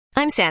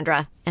I'm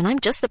Sandra, and I'm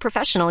just the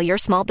professional your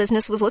small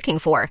business was looking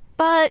for.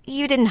 But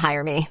you didn't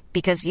hire me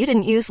because you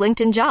didn't use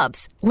LinkedIn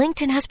Jobs.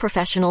 LinkedIn has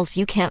professionals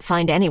you can't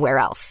find anywhere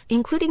else,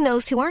 including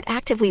those who aren't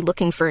actively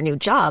looking for a new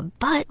job,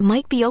 but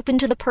might be open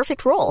to the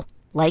perfect role,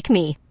 like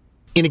me.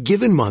 In a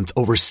given month,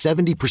 over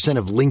 70%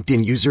 of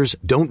LinkedIn users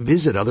don't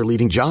visit other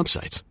leading job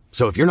sites.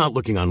 So if you're not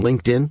looking on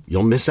LinkedIn,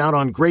 you'll miss out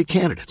on great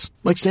candidates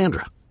like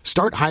Sandra.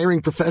 Start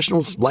hiring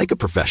professionals like a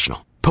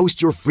professional.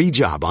 Post your free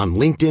job on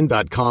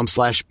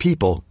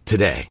linkedin.com/people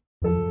today.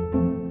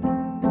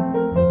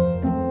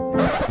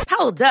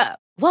 Hold up.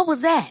 What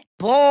was that?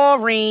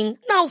 Boring.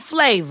 No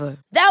flavor.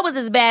 That was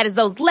as bad as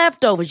those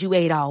leftovers you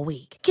ate all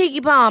week.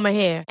 Keke Palmer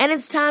here. And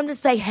it's time to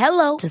say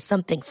hello to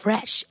something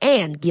fresh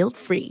and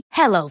guilt-free.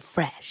 Hello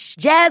Fresh.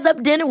 Jazz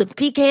up dinner with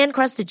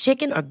pecan-crusted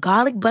chicken or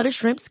garlic butter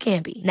shrimp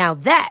scampi. Now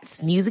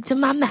that's music to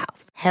my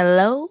mouth.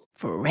 Hello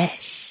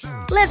Fresh.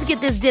 Let's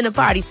get this dinner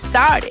party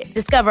started.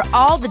 Discover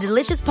all the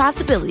delicious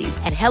possibilities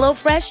at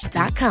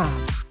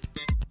HelloFresh.com.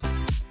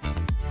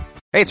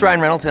 Hey, it's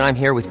Ryan Reynolds, and I'm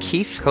here with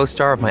Keith,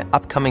 co-star of my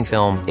upcoming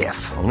film, If,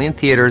 only in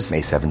theaters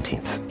May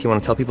 17th. Do you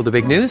want to tell people the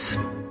big news?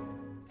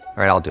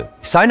 All right, I'll do it.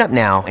 Sign up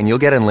now and you'll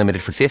get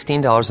unlimited for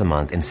 $15 a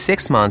month and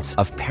 6 months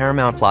of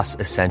Paramount Plus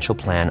Essential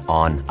Plan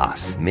on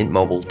us.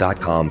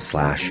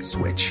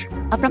 MintMobile.com/switch.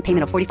 Upfront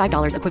payment of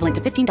 $45 equivalent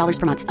to $15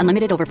 per month.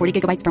 Unlimited over 40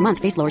 gigabytes per month.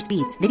 Face lower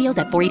speeds. Videos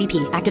at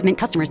 480p. Active Mint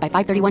customers by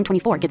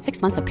 531.24 get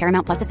 6 months of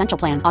Paramount Plus Essential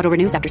Plan. Auto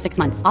renews after 6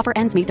 months. Offer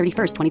ends May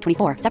 31st,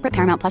 2024. Separate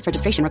Paramount Plus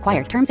registration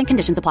required. Terms and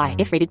conditions apply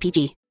if rated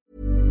PG.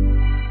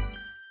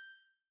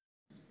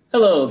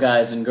 Hello,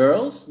 guys and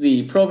girls.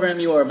 The program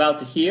you are about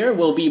to hear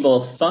will be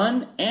both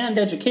fun and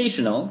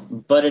educational,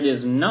 but it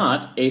is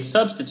not a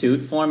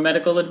substitute for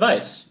medical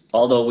advice.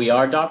 Although we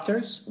are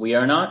doctors, we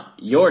are not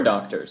your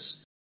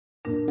doctors.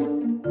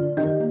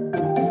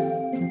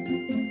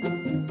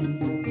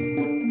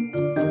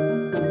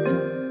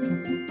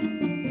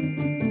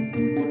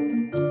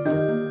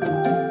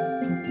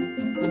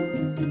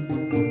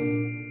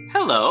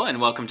 Hello,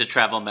 and welcome to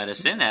Travel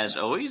Medicine. As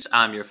always,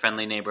 I'm your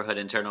friendly neighborhood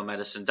internal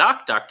medicine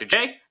doc, Dr.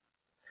 J.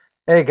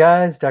 Hey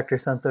guys, Dr.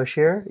 Santosh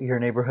here, your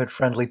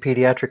neighborhood-friendly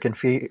pediatric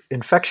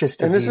infectious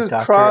disease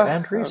doctor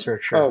and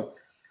researcher. Oh,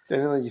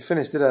 Daniel, you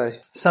finished, did I?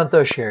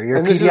 Santosh here,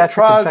 your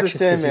pediatric infectious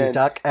disease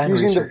doc and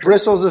using researcher. The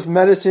bristles of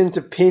medicine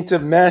to paint a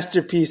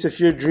masterpiece of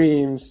your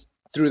dreams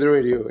through the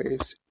radio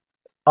waves.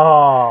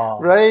 Oh.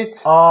 Right?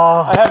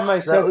 Oh. I have my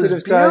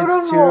sensitive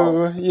sides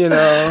too, you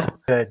know.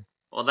 Good.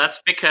 Well,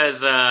 that's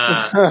because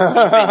you've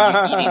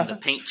been eating the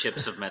paint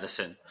chips of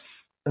medicine.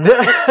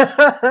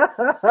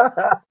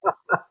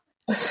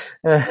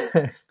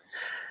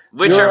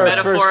 Which are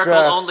metaphorical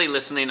only,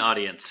 listening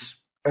audience.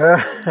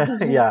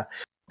 Yeah.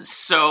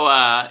 So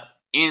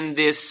in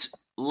this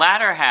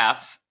latter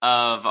half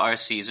of our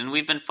season,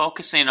 we've been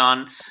focusing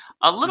on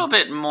a little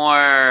bit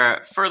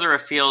more further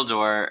afield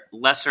or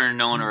lesser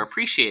known or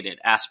appreciated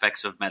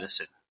aspects of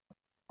medicine.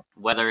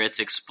 Whether it's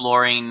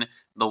exploring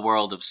the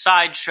world of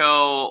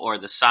sideshow or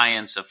the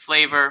science of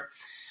flavor.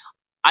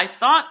 I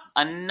thought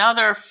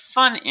another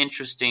fun,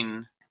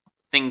 interesting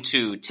thing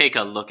to take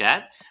a look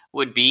at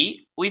would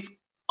be, we've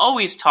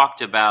always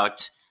talked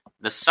about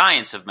the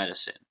science of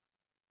medicine.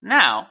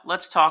 Now,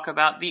 let's talk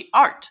about the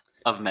art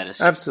of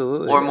medicine.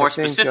 Absolutely. Or more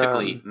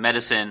specifically,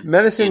 medicine.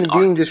 Medicine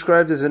being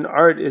described as an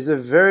art is a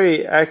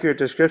very accurate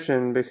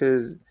description,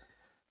 because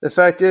the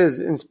fact is,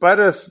 in spite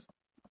of,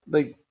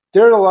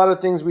 there are a lot of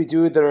things we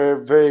do that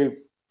are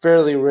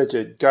fairly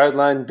rigid,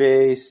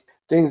 guideline-based,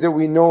 things that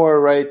we know are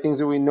right, things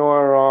that we know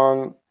are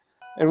wrong,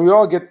 and we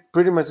all get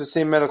pretty much the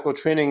same medical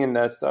training in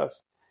that stuff.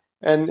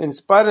 And in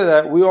spite of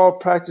that, we all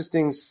practice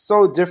things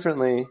so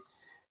differently.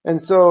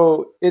 And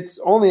so it's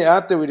only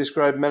apt that we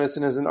describe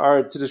medicine as an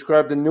art, to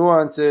describe the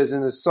nuances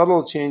and the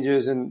subtle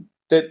changes and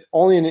that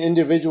only an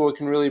individual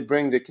can really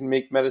bring, that can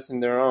make medicine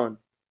their own.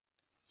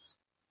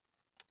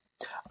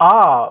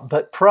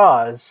 But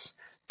Praz,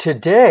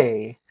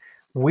 today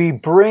we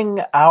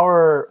bring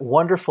our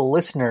wonderful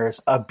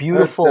listeners a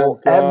beautiful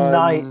M.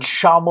 Night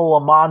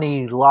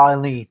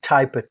Shyamalan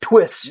type of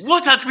twist.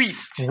 What a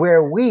twist!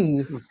 Where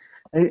we...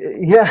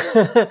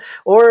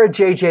 or a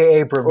J.J.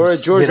 Abrams, or a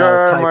George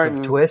R. type Martin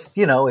of twist.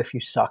 If you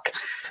suck,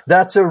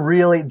 that's a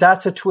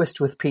twist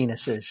with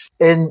penises.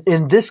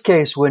 In this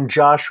case, when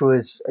Josh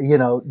was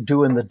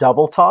doing the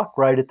double talk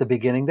right at the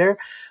beginning there,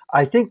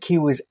 I think he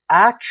was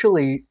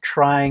actually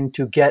trying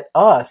to get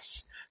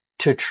us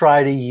to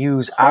try to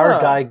use our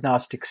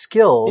diagnostic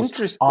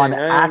skills on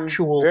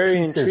actual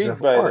pieces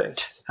of art.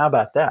 This. How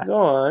about that? Go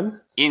on.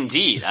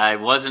 Indeed. I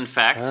was, in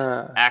fact,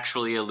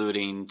 actually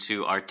alluding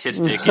to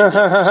artistic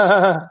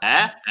endeavors.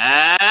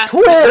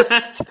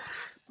 Twist!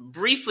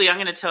 Briefly, I'm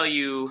going to tell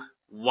you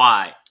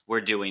why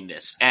we're doing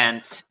this.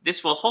 And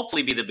this will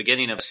hopefully be the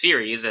beginning of a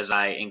series, as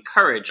I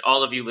encourage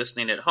all of you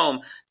listening at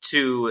home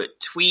to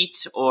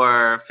tweet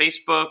or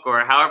Facebook or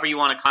however you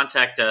want to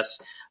contact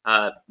us,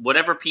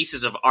 whatever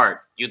pieces of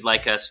art you'd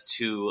like us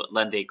to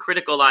lend a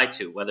critical eye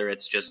to, whether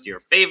it's just your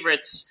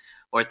favorites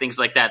or things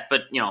like that.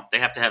 But, they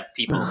have to have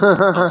people.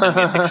 Don't send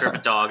me a picture of a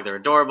dog. They're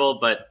adorable,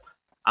 but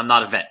I'm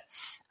not a vet.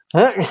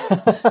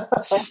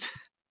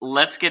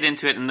 Let's get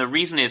into it. And the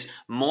reason is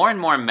more and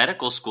more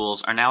medical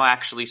schools are now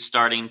actually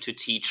starting to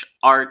teach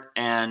art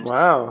and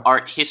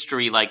art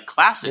history like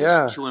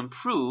classes to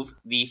improve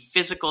the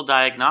physical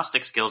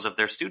diagnostic skills of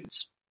their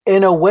students.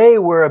 In a way,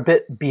 we're a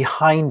bit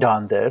behind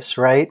on this,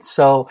 right?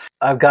 So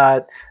I've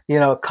got,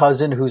 a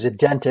cousin who's a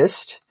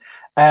dentist.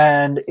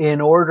 And in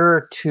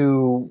order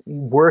to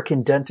work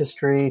in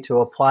dentistry, to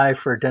apply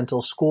for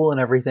dental school and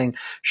everything,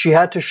 she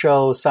had to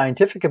show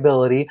scientific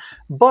ability.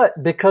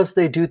 But because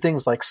they do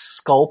things like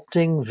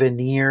sculpting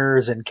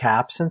veneers and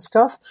caps and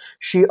stuff,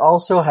 she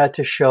also had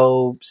to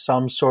show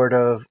some sort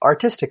of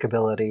artistic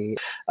ability.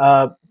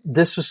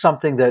 This was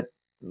something that,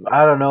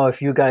 I don't know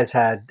if you guys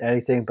had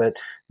anything, but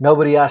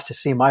nobody asked to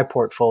see my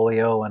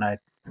portfolio when I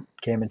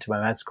came into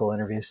my med school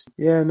interviews.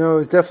 Yeah, no, it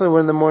was definitely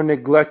one of the more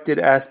neglected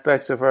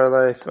aspects of our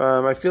life.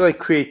 I feel like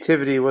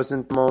creativity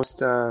wasn't the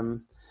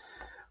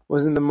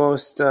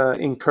most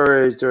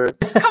encouraged. Or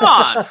come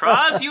on,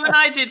 Praz, you and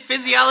I did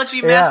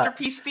physiology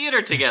masterpiece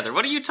theater together.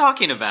 What are you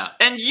talking about?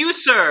 And you,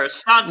 sir,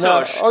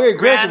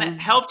 Santosh,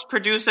 helped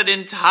produce an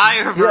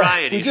entire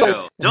variety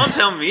show. Don't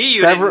tell me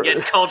you didn't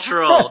get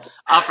cultural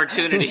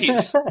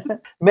opportunities.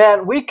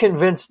 Man, we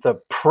convinced the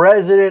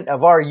president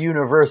of our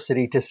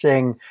university to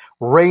sing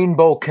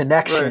Rainbow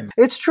Connection. Right.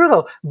 It's true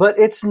though, but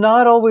it's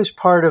not always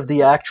part of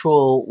the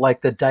actual,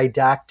 the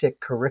didactic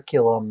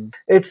curriculum.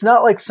 It's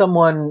not like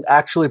someone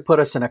actually put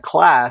us in a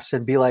class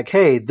and be like,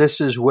 hey,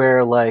 this is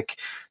where medicine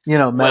and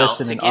art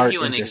intersect. To give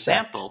you an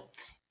example,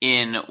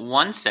 in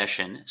one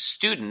session,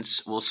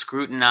 students will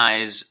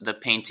scrutinize the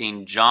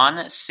painting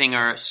John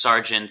Singer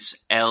Sargent's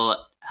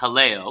El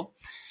Jaleo,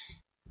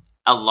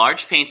 a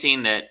large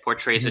painting that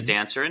portrays a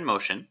dancer in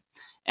motion.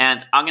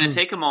 And I'm going to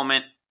take a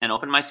moment and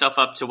open myself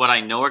up to what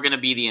I know are going to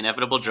be the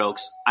inevitable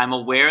jokes. I'm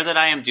aware that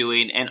I am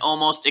doing an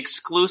almost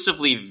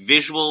exclusively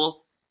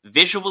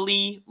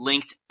visually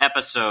linked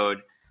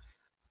episode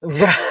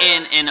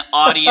in an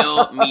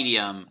audio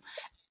medium.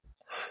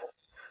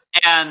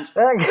 And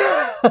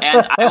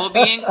I will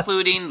be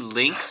including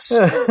links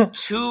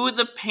to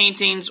the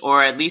paintings,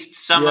 or at least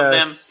some of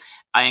them.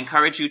 I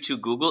encourage you to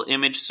Google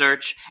image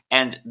search,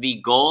 and the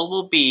goal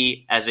will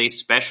be, as a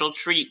special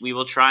treat, we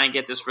will try and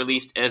get this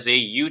released as a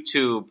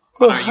YouTube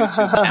on our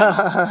YouTube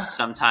channel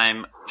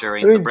sometime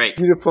during the break.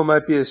 Beautiful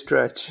might be a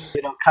stretch.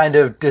 Kind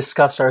of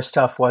discuss our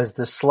stuff as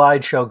the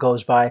slideshow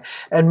goes by,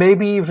 and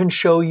maybe even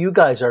show you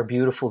guys our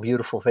beautiful,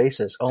 beautiful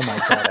faces. Oh my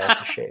God, I have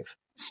to shave.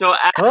 So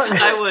as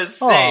I was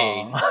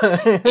saying,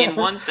 in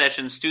one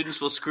session,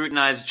 students will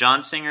scrutinize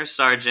John Singer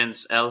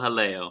Sargent's El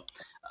Jaleo,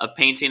 a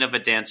painting of a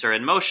dancer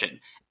in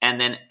motion. And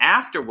then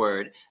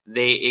afterward,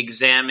 they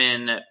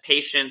examine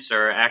patients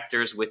or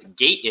actors with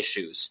gait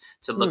issues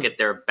to look at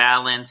their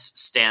balance,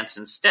 stance,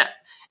 and step.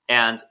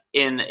 And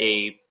in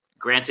a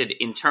granted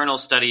internal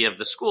study of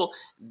the school,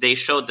 they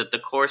showed that the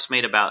course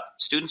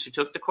students who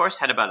took the course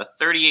had about a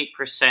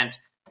 38%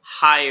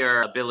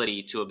 higher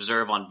ability to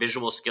observe on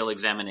visual skill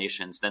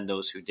examinations than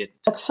those who didn't.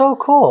 That's so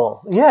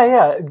cool.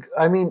 Yeah.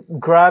 I mean,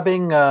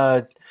 grabbing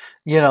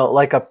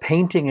like a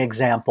painting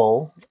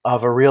example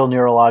of a real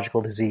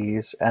neurological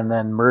disease and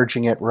then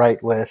merging it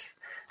right with,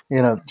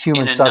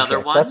 human subject. Another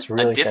one, that's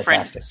really a different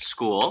fantastic.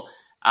 School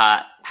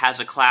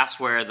has a class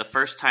where the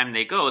first time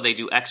they go, they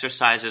do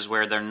exercises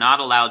where they're not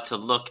allowed to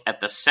look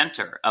at the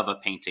center of a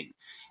painting.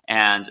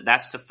 And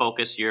that's to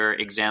focus your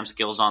exam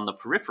skills on the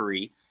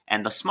periphery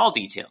and the small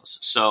details.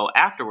 So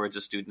afterwards,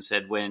 a student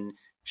said when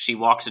she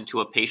walks into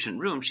a patient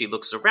room, she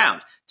looks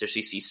around. Does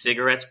she see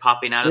cigarettes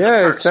popping out of the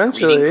purse,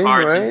 greeting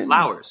cards and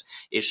flowers?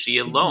 Is she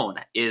alone?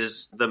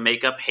 Is the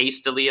makeup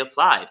hastily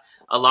applied?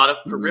 A lot of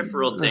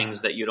peripheral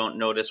things that you don't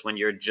notice when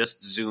you're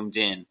just zoomed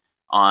in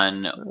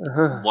on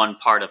one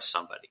part of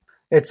somebody.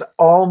 It's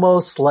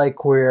almost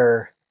like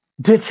we're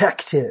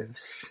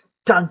detectives.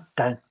 Dun,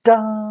 dun,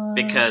 dun.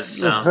 Because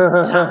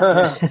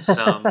sometimes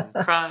some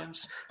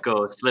crimes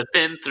go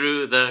slipping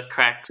through the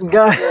cracks.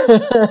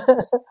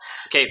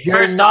 Okay, You're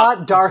first not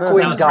off,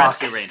 Darkwing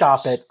Duck.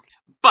 Stop it.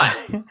 But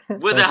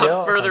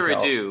without further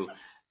ado,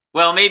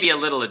 well, maybe a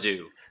little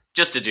ado,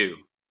 just ado.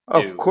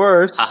 Of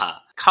course.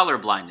 Color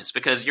blindness,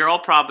 because you're all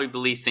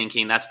probably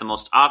thinking that's the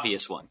most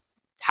obvious one.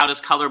 How does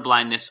color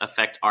blindness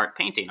affect art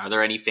painting? Are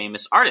there any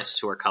famous artists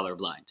who are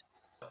colorblind?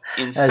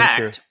 In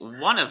fact,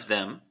 one of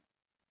them,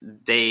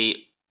 they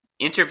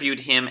interviewed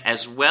him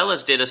as well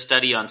as did a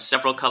study on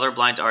several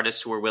colorblind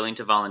artists who were willing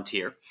to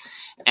volunteer,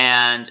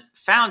 and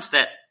found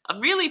that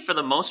really, for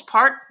the most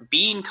part,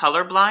 being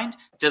colorblind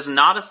does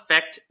not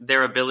affect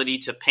their ability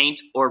to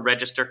paint or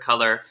register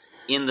color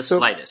in the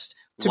slightest.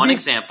 One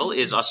example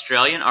is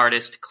Australian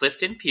artist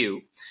Clifton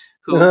Pugh,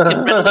 who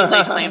can readily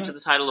lay claim to the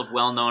title of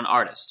well-known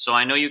artist. So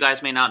I know you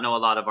guys may not know a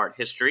lot of art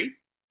history,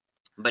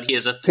 but he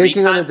is a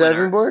 3-time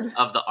winner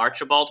of the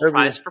Archibald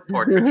Prize for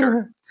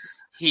Portraiture.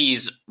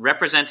 He's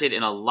represented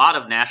in a lot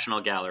of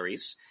national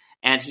galleries,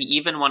 and he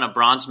even won a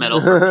bronze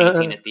medal for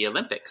painting at the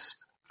Olympics.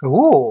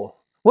 Ooh.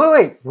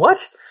 Wait,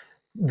 what?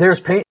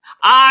 There's paint.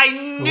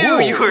 I knew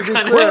you were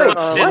going to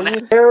question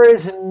that. There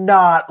is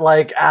not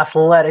like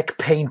athletic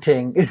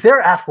painting. Is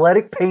there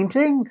athletic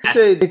painting?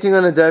 Say painting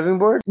on a diving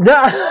board? No,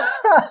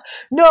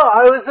 no.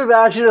 I was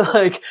imagining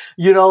like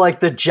like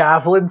the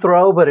javelin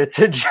throw, but it's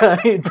a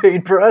giant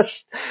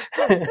paintbrush.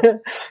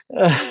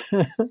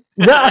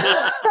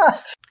 No.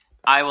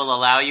 I will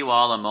allow you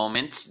all a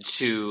moment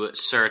to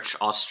search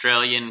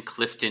Australian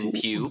Clifton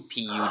Pugh,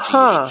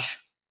 P-U-G-H.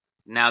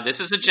 Now, this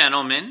is a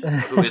gentleman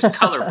who is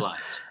colorblind.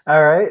 All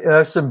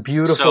right, some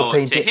beautiful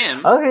paintings. To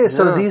him,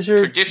 these are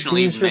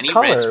traditionally many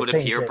reds would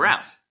appear brown,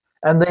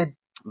 and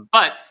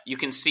but you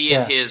can see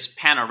in his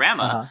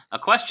panorama a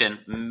question: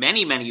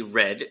 many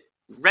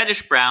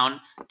reddish brown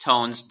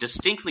tones,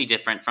 distinctly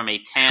different from a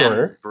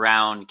tan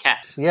brown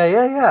cat.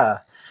 Yeah.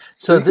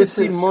 So this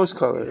is most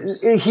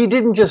colors. He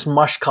didn't just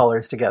mush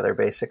colors together,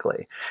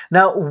 basically.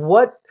 Now,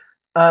 what?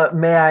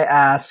 May I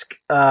ask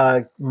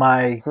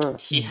my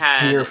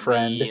dear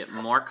friend? The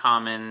more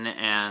common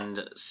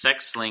and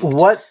sex-linked.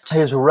 What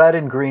his red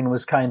and green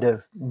was kind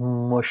of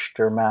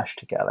mushed or mashed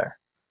together.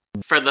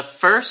 For the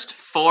first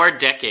 4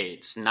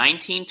 decades,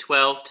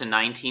 1912 to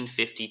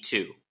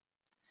 1952,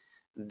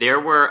 there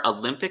were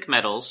Olympic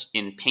medals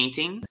in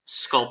painting,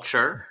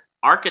 sculpture,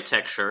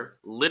 architecture,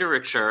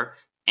 literature,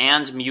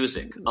 and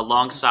music,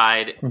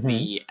 alongside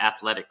the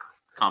athletic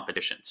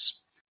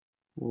competitions.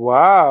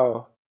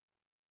 Wow.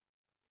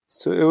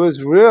 So it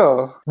was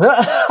real.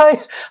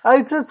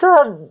 I just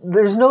thought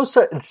there's no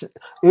such.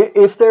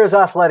 If there's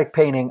athletic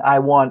painting, I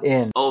want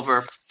in.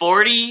 Over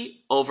 40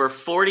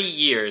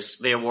 years,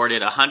 they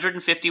awarded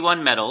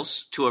 151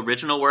 medals to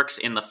original works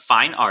in the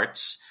fine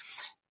arts,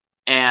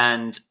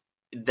 and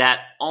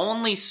that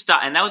only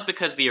stopped. And that was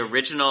because the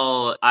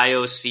original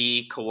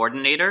IOC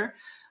coordinator,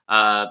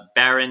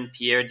 Baron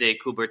Pierre de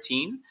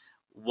Coubertin,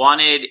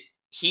 wanted.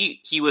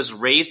 He was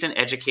raised and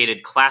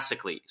educated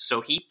classically, so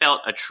he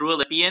felt a true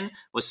Olympian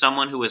was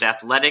someone who was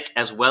athletic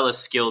as well as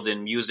skilled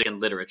in music and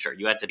literature.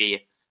 You had to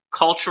be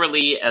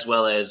culturally as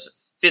well as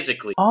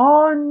physically.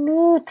 Oh,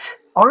 neat.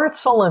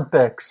 Arts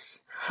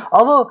Olympics.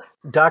 Although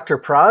Dr.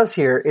 Praz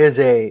here is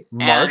a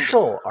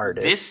martial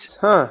artist.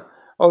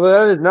 Although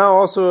that is now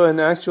also an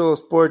actual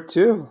sport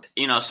too.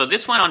 So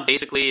this went on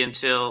basically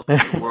until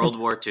World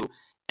War II.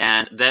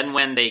 And then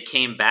when they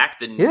came back,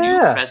 the new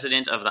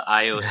president of the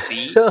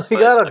IOC was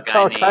a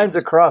guy named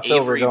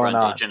Avery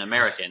Brundage, an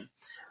American,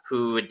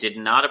 who did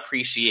not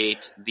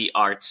appreciate the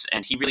arts,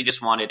 and he really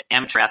just wanted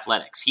amateur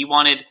athletics. He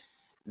wanted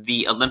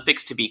the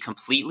Olympics to be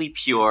completely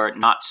pure,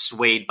 not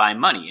swayed by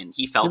money, and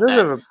he felt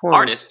that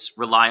artists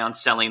rely on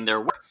selling their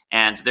work,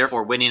 and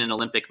therefore winning an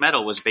Olympic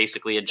medal was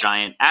basically a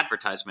giant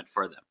advertisement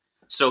for them.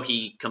 So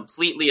he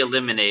completely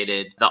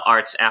eliminated the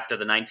arts after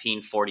the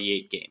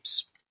 1948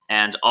 games.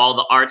 And all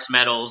the arts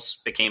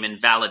medals became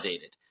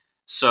invalidated.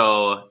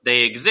 So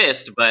they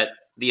exist, but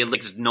the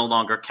Olympics no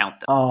longer count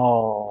them.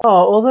 Oh,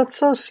 well, that's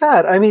so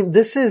sad. I mean,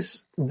 this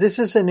is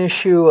an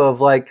issue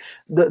of like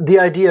the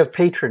idea of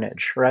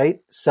patronage, right?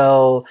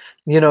 So,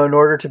 in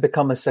order to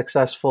become a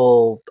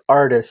successful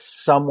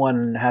artist,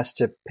 someone has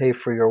to pay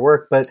for your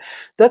work. But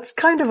that's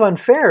kind of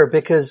unfair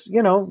because,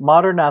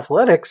 modern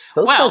athletics,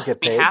 those guys get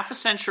paid. Half a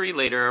century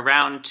later,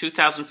 around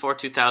 2004,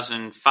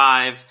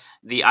 2005,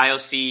 the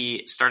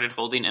IOC started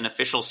holding an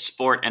official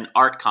sport and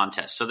art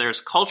contest. So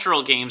there's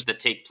cultural games that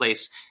take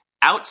place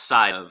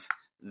outside of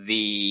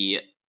the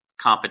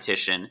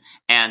competition,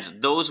 and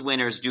those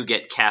winners do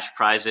get cash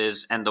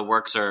prizes, and the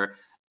works are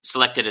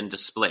selected and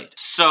displayed.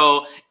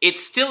 So it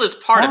still is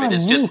part of it.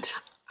 It's just,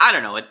 I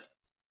don't know,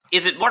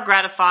 is it more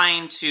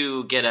gratifying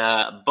to get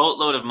a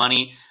boatload of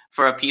money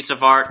for a piece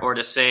of art or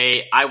to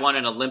say, I won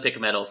an Olympic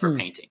medal for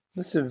painting?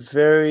 That's a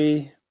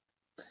very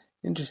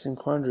interesting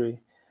quandary.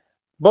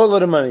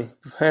 Boatload of money,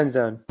 hands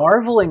down.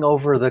 Marveling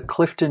over the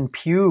Clifton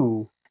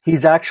Pugh.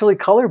 He's actually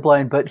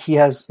colorblind, but he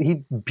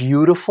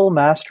beautiful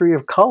mastery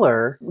of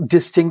color,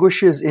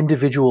 distinguishes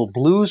individual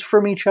blues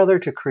from each other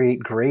to create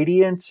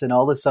gradients and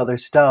all this other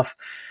stuff.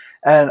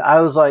 And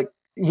I was like,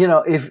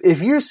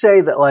 if you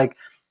say that like,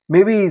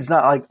 maybe he's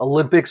not like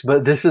Olympics,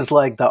 but this is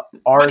like the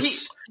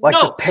arts,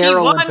 the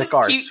Paralympic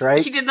arts,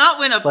 right? He did not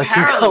win a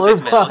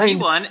Paralympic medal. He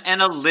won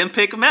an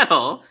Olympic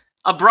medal,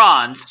 a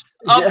bronze,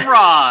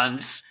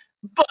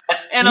 but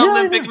an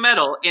Olympic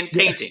medal in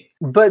painting.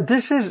 But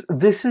this is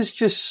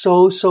just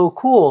so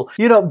cool.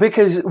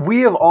 Because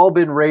we have all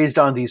been raised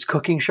on these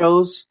cooking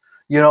shows,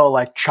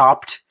 like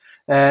Chopped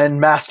and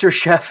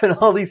MasterChef and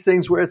all these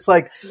things where it's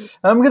like,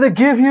 I'm going to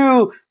give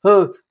you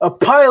a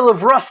pile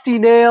of rusty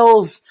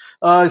nails,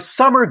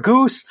 summer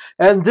goose,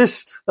 and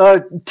this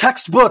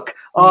textbook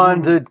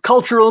on the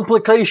cultural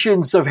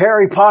implications of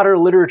Harry Potter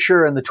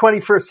literature in the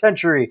 21st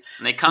century.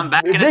 And they come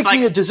back and it's like,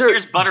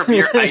 here's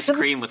butterbeer ice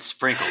cream with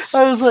sprinkles.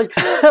 I was like,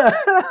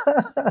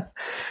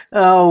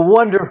 oh,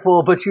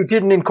 wonderful, but you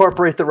didn't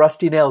incorporate the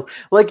rusty nails.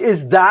 Like,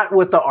 is that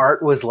what the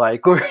art was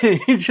like? Or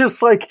he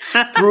just like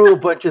threw a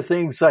bunch of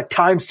things like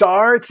time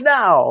starts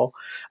now.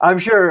 I'm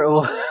sure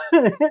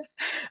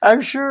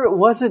it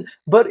wasn't,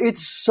 but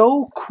it's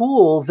so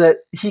cool that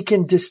he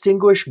can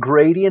distinguish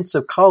gradients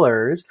of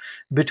colors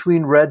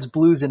between reds, blues,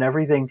 blues and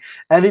everything.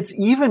 And it's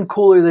even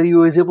cooler that he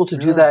was able to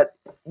do that,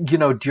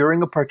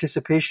 during a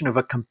participation of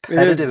a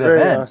competitive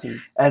event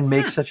and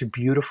make such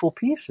beautiful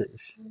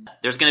pieces.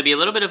 There's going to be a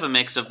little bit of a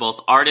mix of both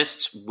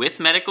artists with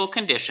medical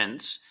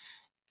conditions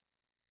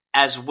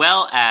as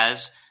well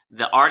as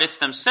the artist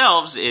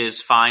themselves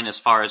is fine as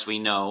far as we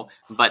know,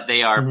 but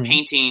they are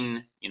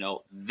painting,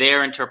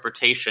 their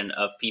interpretation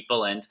of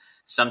people and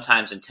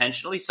sometimes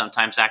intentionally,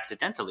 sometimes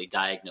accidentally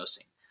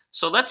diagnosing.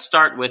 So let's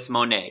start with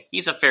Monet.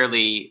 He's a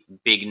fairly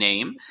big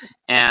name,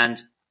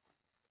 and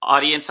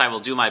audience, I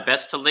will do my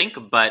best to link,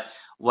 but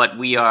what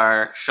we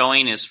are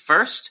showing is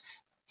first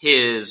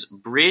his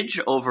bridge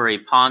over a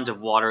pond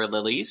of water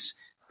lilies,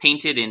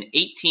 painted in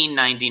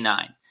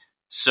 1899.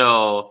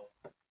 So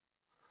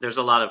there's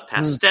a lot of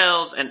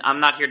pastels, and I'm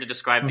not here to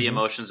describe the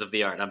emotions of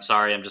the art. I'm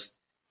sorry, I'm just...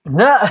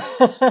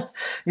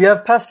 You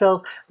have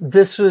pastels.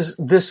 This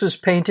was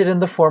painted in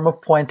the form of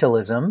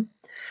pointillism.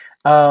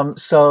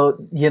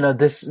 So,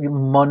 this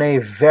Monet,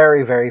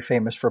 very, very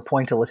famous for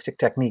pointillistic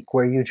technique,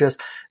 where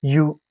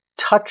you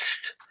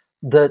touched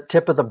the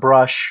tip of the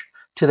brush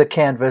to the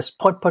canvas,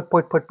 put,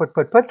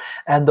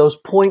 and those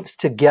points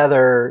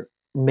together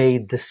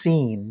made the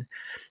scene.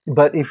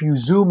 But if you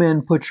zoom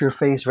in, put your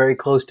face very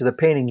close to the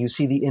painting, you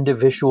see the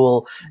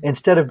individual,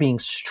 instead of being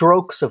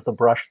strokes of the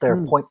brush,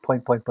 they're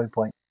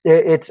point.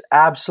 It's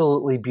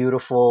absolutely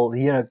beautiful.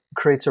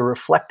 Creates a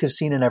reflective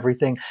scene and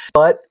everything,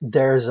 but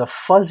there's a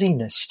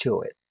fuzziness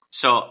to it.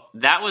 So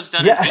that was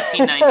done in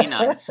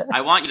 1899.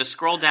 I want you to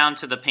scroll down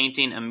to the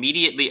painting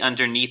immediately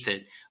underneath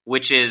it,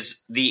 which is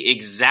the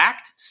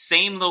exact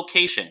same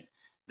location,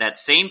 that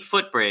same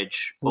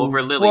footbridge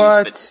over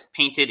lilies, but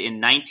painted in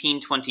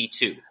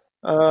 1922.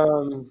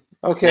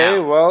 Okay,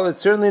 now, well, it's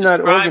certainly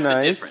not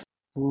organized.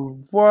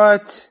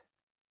 What?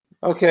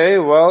 Okay,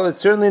 well, it's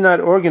certainly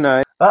not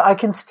organized. I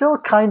can still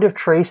kind of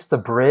trace the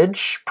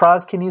bridge.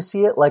 Praz, can you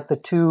see it? Like the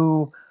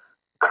two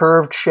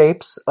curved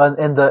shapes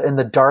in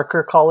the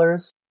darker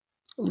colors?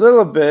 A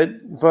little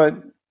bit, but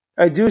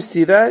I do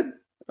see that.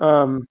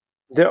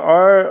 There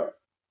are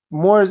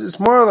more. It's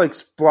more like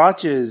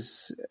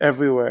splotches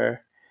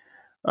everywhere.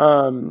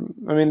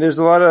 There's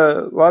a lot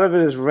of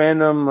it is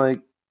random,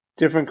 like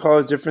different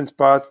colors, different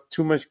spots.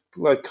 Too much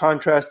like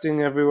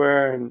contrasting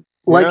everywhere, and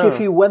if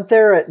you went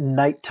there at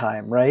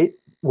nighttime, right,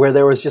 where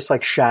there was just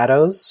like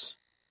shadows.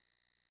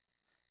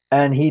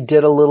 And he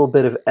did a little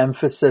bit of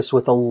emphasis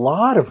with a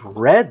lot of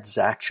reds,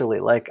 actually,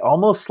 like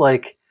almost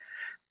like,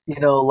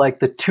 like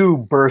the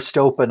tube burst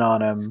open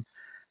on him.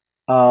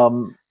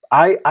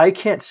 I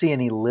can't see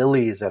any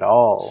lilies at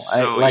all.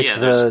 So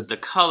the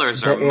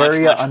colors are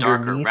much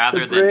darker.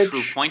 Rather than true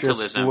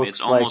pointillism,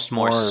 it's almost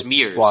more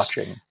smears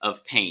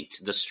of paint.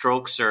 The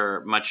strokes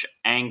are much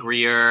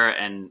angrier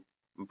and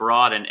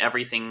broad, and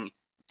everything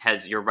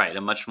has, you're right,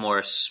 a much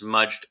more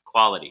smudged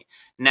quality.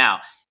 Now,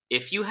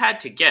 if you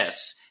had to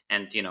guess,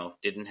 and,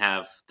 didn't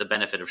have the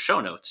benefit of show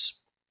notes,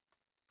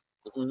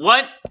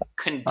 what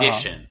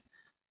condition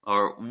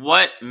or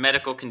what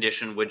medical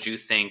condition would you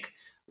think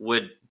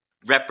would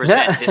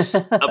represent this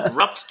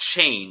abrupt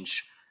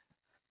change,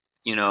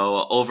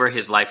 over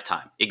his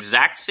lifetime?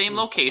 Exact same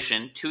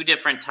location, two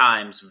different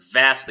times,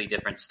 vastly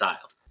different style.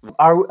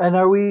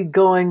 Are we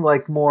going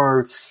like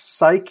more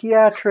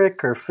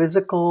psychiatric or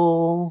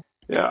physical?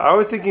 Yeah, I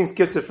was thinking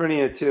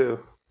schizophrenia too.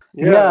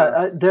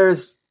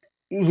 There's...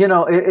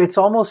 it's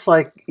almost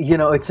like,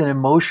 it's an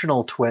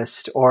emotional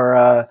twist or,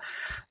 a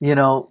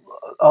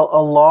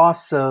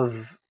loss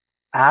of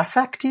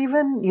affect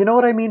even. You know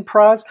what I mean,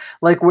 Praz?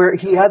 Like where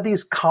he had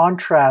these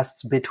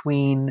contrasts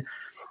between,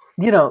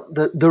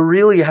 the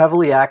really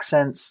heavily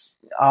accents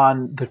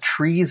on the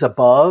trees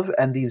above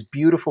and these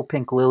beautiful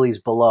pink lilies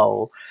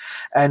below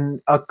and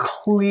a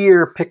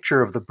clear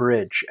picture of the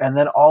bridge. And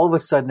then all of a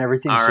sudden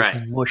everything's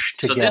just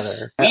mushed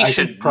together. We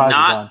should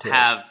not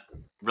have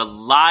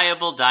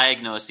reliable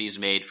diagnoses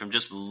made from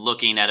just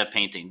looking at a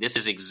painting. This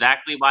is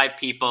exactly why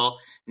people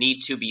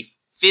need to be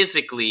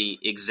physically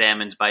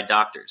examined by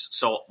doctors.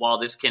 So while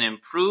this can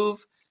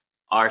improve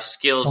our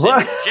skills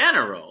in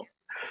general,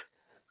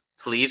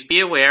 please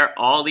be aware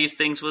all these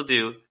things will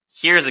do.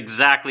 Here's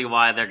exactly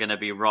why they're going to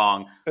be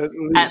wrong at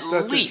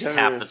least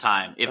half the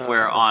time if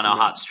we're on a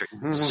hot streak.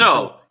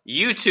 So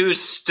you two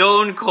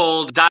stone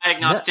cold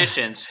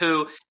diagnosticians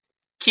who,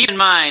 keep in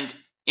mind,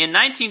 in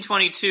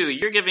 1922,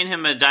 you're giving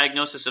him a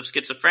diagnosis of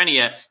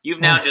schizophrenia.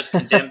 You've now just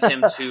condemned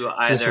him to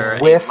either a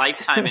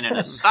lifetime in an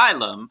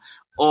asylum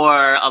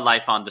or a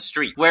life on the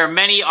street, where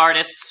many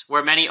artists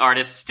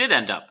did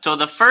end up. So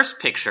the first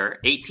picture,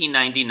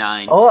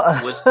 1899,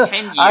 was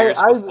 10 years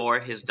before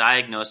his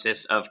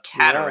diagnosis of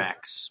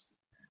cataracts.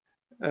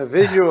 A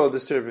visual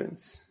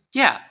disturbance.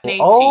 Yeah. In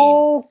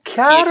 18,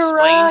 cataracts. He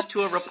explained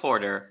to a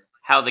reporter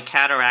how the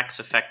cataracts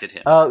affected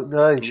him.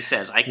 And he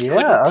says, I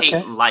couldn't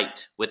paint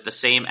light with the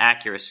same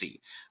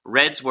accuracy.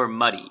 Reds were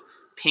muddy,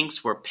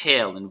 pinks were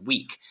pale and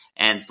weak,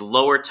 and the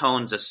lower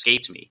tones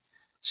escaped me.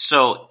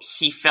 So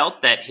he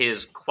felt that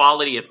his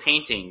quality of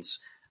paintings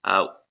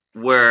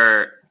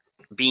were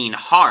being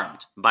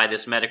harmed by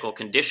this medical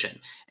condition.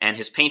 And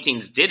his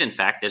paintings did, in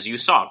fact, as you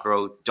saw,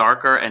 grow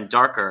darker and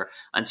darker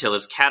until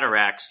his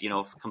cataracts,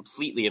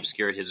 completely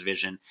obscured his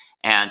vision.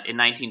 And in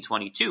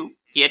 1922,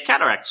 he had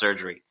cataract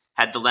surgery,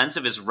 had the lens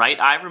of his right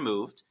eye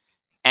removed,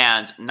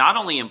 and not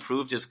only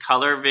improved his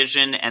color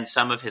vision and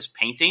some of his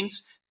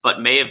paintings, but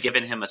may have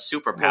given him a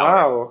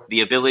superpower,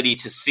 the ability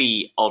to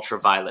see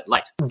ultraviolet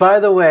light.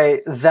 By the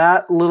way,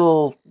 that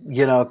little,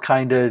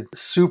 kind of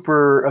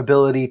super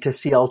ability to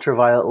see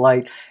ultraviolet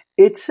light,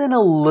 it's in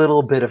a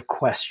little bit of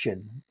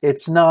question.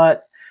 It's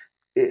not,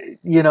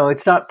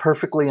 it's not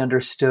perfectly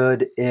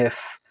understood if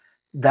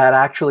that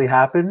actually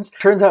happens.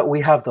 Turns out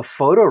we have the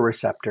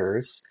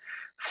photoreceptors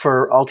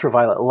for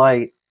ultraviolet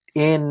light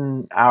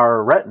in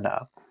our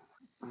retina.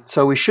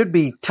 So we should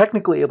be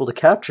technically able to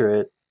capture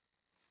it,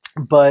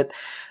 but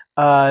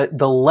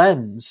the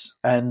lens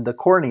and the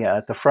cornea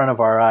at the front of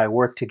our eye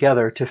work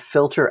together to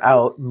filter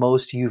out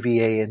most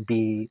UVA and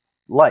B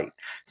light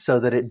so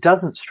that it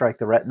doesn't strike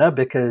the retina,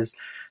 because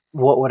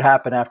what would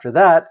happen after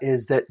that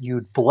is that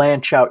you'd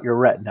blanch out your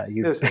retina.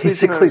 You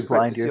basically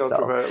blind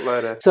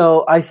yourself.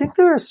 So I think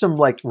there are some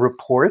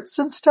reports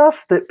and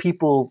stuff that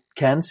people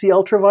can see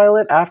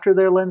ultraviolet after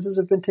their lenses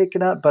have been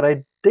taken out, but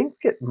I think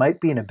it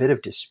might be in a bit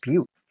of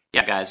dispute.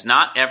 Yeah, guys,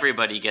 not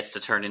everybody gets to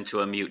turn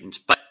into a mutant,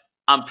 but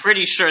I'm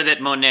pretty sure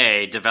that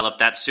Monet developed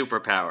that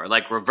superpower,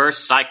 like reverse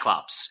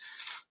Cyclops.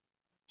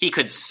 He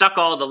could suck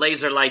all the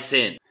laser lights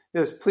in.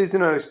 Yes, please do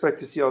not expect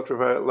to see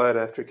ultraviolet light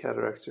after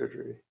cataract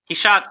surgery. He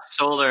shot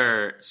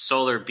solar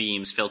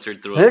beams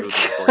filtered through a ruby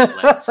quartz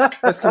lens.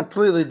 That's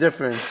completely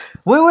different.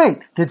 Wait.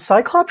 Did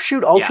Cyclops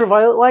shoot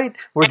ultraviolet light?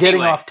 We're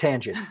getting off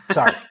tangent.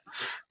 Sorry.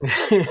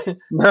 Hey,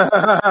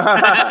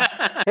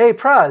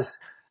 Praz.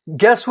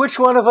 Guess which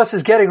one of us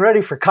is getting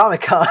ready for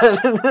Comic-Con?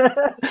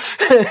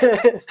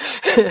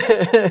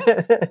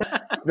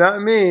 It's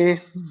not me.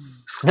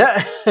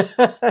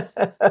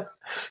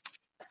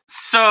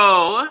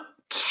 So,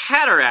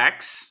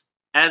 cataracts,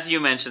 as you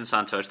mentioned,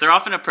 Santosh, they're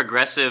often a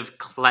progressive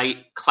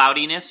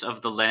cloudiness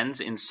of the lens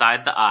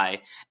inside the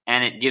eye,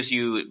 and it gives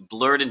you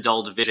blurred and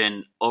dulled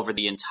vision over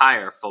the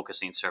entire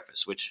focusing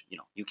surface, which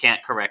you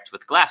can't correct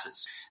with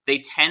glasses. They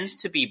tend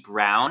to be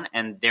brown,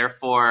 and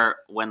therefore,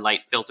 when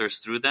light filters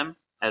through them,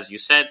 as you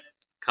said,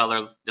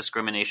 color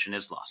discrimination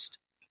is lost.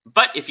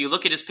 But if you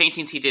look at his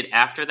paintings he did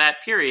after that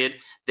period,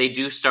 they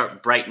do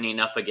start brightening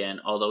up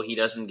again, although he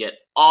doesn't get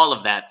all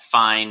of that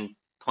fine,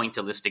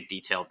 pointillistic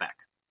detail back.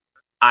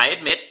 I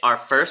admit, our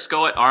first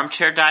go at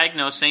armchair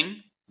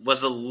diagnosing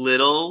was a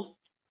little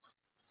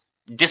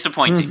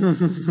disappointing.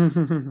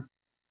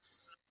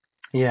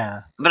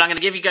 Yeah. But I'm going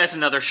to give you guys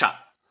another shot,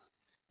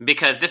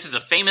 because this is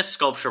a famous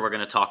sculpture we're going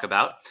to talk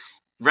about,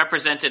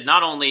 represented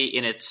not only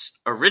in its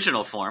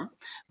original form,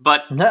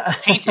 but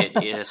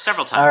painted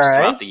several times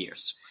throughout the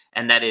years.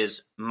 And that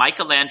is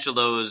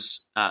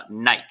Michelangelo's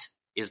Night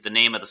is the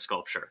name of the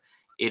sculpture.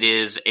 It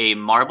is a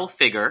marble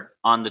figure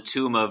on the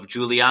tomb of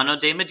Giuliano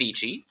de'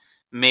 Medici,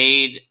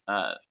 made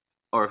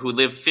who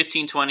lived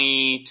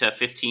 1520 to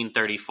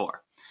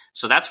 1534.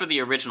 So that's where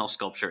the original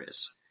sculpture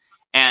is.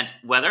 And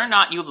whether or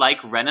not you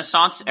like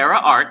Renaissance era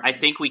art, I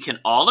think we can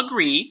all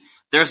agree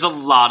there's a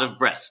lot of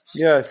breasts.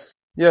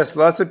 Yes,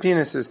 lots of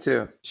penises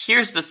too.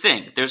 Here's the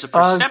thing: there's a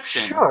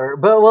perception, sure,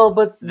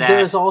 but that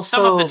there's also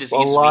some of the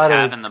diseases we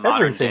have in the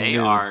modern day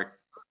new. are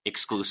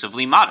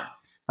exclusively modern.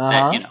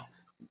 That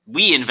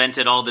we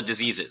invented all the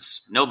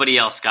diseases. Nobody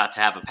else got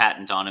to have a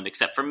patent on them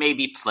except for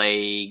maybe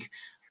plague,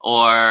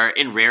 or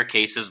in rare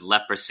cases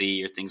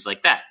leprosy or things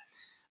like that.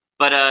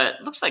 But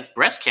it looks like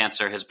breast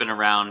cancer has been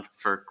around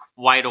for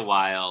quite a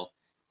while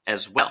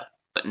as well.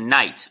 But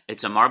Night,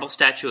 it's a marble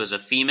statue as a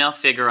female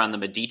figure on the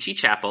Medici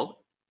Chapel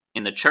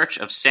in the Church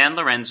of San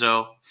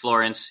Lorenzo,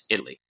 Florence,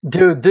 Italy.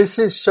 Dude, this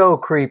is so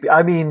creepy.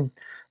 I mean,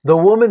 the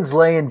woman's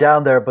laying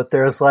down there, but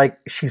there's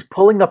she's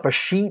pulling up a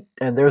sheet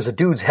and there's a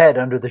dude's head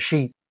under the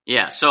sheet.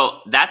 Yeah, so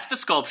that's the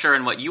sculpture,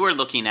 and what you are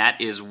looking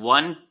at is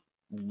one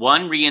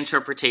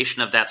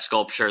reinterpretation of that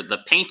sculpture, the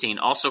painting,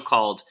 also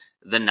called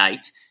The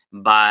Night,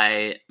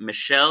 by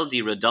Michele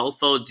di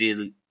Rodolfo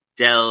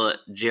del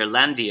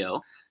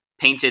Ghirlandaio,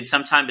 painted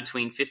sometime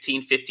between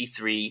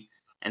 1553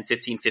 and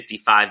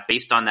 1555,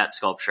 based on that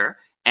sculpture.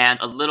 And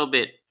a little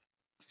bit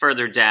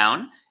further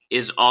down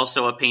is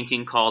also a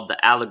painting called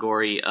The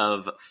Allegory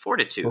of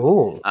Fortitude,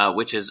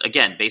 which is,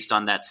 again, based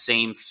on that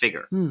same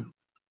figure.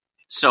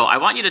 So I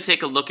want you to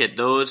take a look at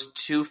those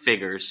two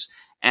figures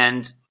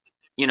and,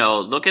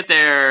 look at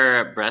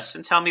their breasts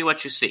and tell me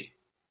what you see.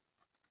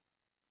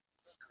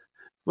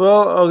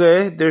 Well,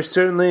 okay, they're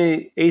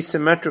certainly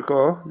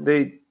asymmetrical.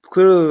 They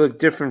clearly look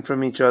different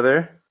from each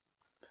other.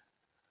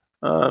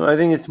 I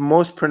think it's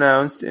most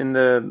pronounced in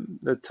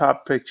the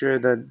top picture,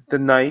 the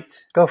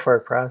Night. Go for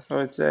it, Press. I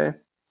would say.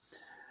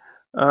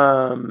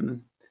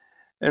 And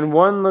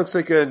one looks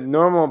like a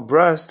normal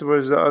breast,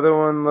 whereas the other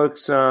one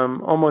looks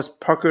almost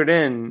puckered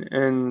in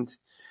and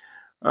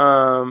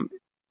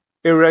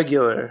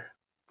irregular,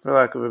 for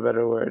lack of a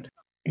better word.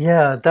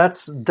 Yeah,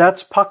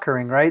 that's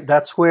puckering, right?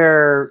 That's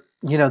where,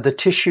 the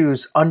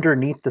tissues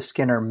underneath the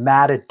skin are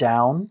matted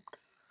down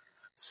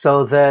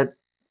so that,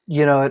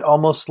 it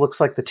almost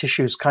looks like the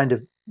tissue's kind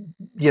of,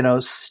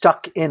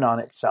 stuck in on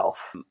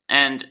itself.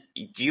 And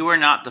you are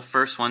not the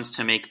first ones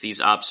to make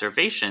these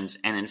observations.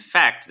 And in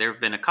fact, there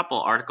have been a couple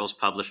articles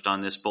published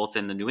on this, both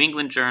in the New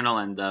England Journal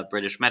and the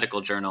British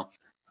Medical Journal.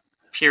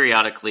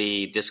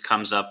 Periodically, this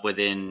comes up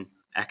within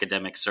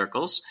academic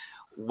circles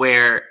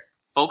where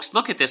folks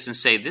look at this and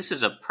say, this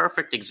is a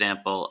perfect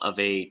example of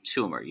a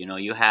tumor.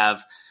 You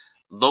have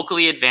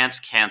locally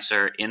advanced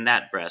cancer in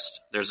that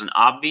breast. There's an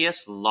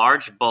obvious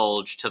large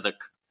bulge to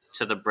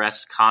the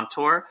breast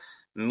contour,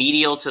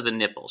 medial to the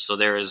nipple. So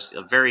there is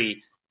a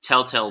very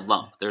telltale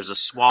lump. There's a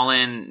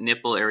swollen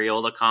nipple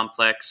areola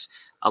complex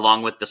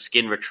along with the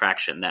skin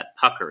retraction, that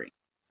puckering.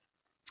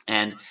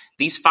 And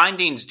these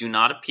findings do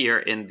not appear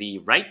in the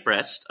right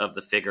breast of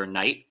the figure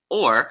Knight,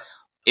 or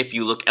if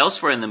you look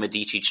elsewhere in the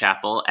Medici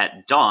Chapel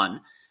at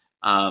Dawn,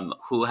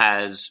 who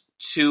has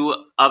two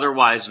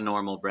otherwise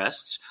normal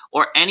breasts,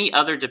 or any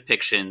other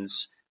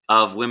depictions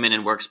of women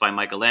in works by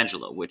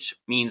Michelangelo, which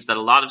means that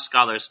a lot of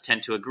scholars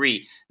tend to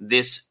agree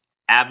this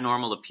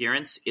abnormal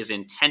appearance is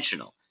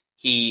intentional.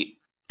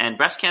 And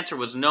breast cancer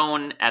was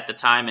known at the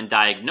time and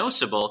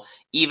diagnosable,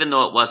 even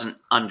though it wasn't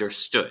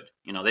understood.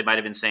 They might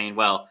have been saying,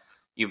 well,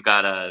 you've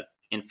got a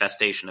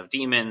infestation of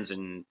demons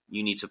and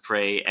you need to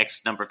pray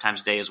X number of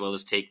times a day as well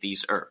as take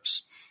these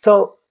herbs.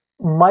 So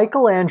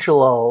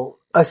Michelangelo,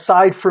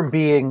 aside from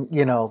being,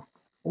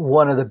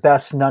 one of the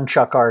best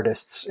nunchuck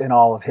artists in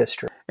all of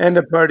history. And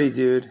a party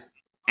dude.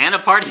 And a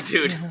party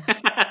dude.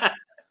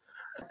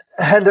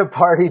 And a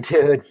party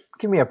dude.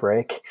 Give me a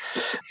break.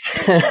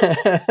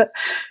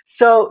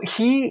 So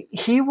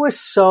he was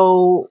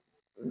so,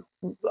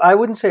 I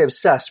wouldn't say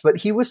obsessed, but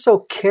he was so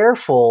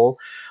careful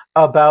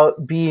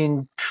about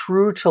being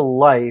true to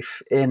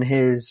life in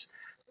his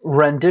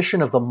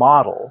rendition of the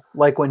model.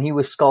 Like when he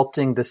was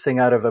sculpting this thing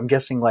out of, I'm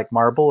guessing, like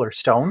marble or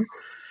stone,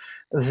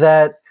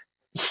 that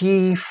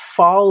he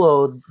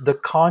followed the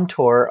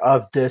contour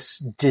of this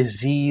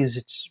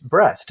diseased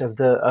breast of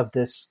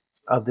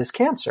this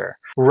cancer,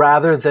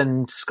 rather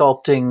than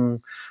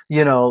sculpting,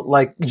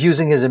 like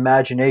using his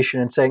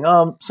imagination and saying,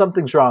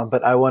 something's wrong,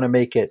 but I want to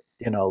make it,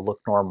 look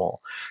normal.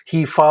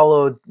 He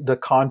followed the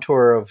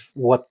contour of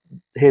what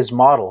his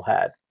model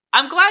had.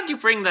 I'm glad you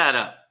bring that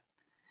up,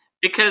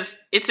 because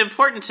it's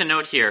important to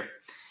note here,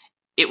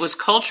 it was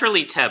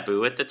culturally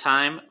taboo at the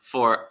time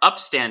for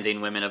upstanding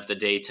women of the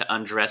day to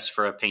undress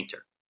for a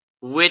painter,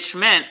 which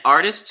meant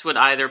artists would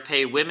either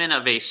pay women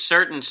of a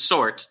certain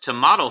sort to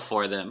model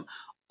for them,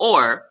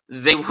 or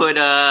they would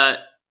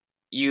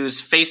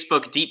use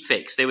Facebook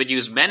deepfakes. They would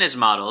use men as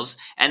models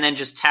and then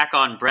just tack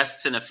on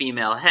breasts and a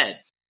female head.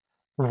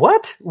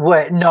 What?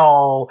 Wait,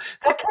 no,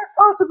 that can't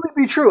possibly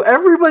be true.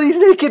 Everybody's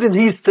naked in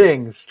these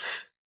things.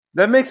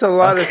 That makes a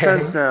lot of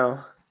sense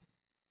now,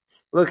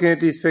 looking at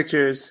these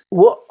pictures.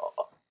 Well,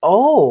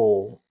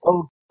 all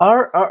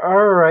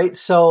right.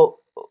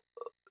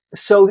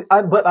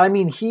 But I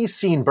mean, he's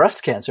seen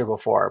breast cancer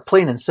before,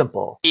 plain and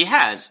simple. He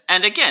has.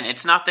 And again,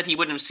 it's not that he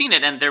wouldn't have seen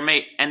it,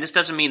 and this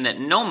doesn't mean that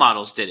no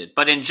models did it.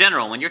 But in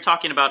general, when you're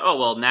talking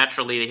about,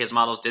 naturally his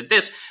models did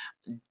this,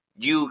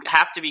 you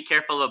have to be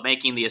careful of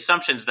making the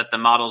assumptions that the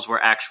models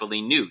were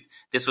actually nude.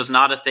 This was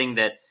not a thing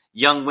that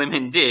young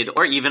women did,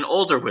 or even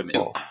older women.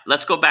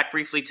 Let's go back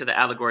briefly to the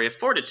allegory of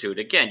fortitude.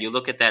 Again, you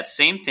look at that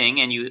same thing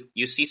and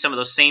you see some of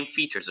those same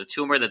features, a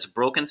tumor that's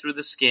broken through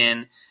the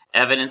skin,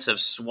 evidence of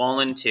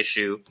swollen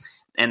tissue,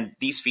 and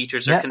these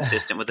features are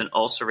consistent with an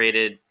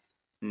ulcerated,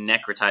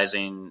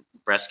 necrotizing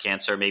breast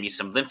cancer, maybe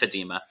some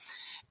lymphedema.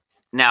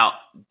 Now,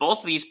 both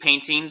of these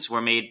paintings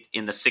were made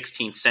in the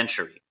 16th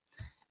century.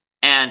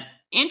 And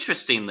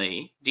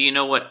interestingly, do you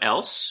know what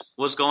else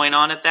was going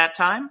on at that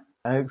time?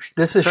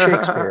 This is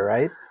Shakespeare,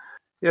 right?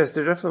 Yes,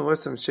 there definitely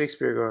was some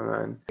Shakespeare going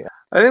on. Yeah.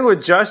 I think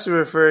what Josh is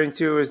referring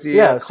to is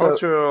the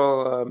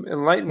cultural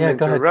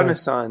Enlightenment or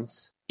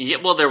Renaissance. Yeah,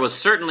 well, there was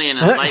certainly an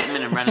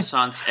Enlightenment and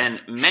Renaissance,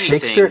 and many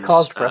Shakespeare things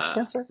caused breast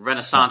cancer?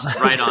 Renaissance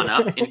right on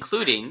up,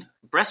 including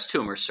breast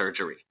tumor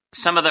surgery.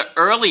 Some of the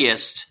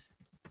earliest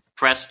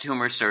breast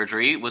tumor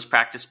surgery was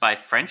practiced by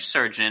French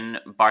surgeon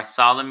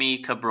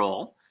Barthélemy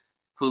Cabrol,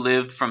 who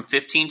lived from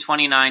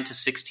 1529 to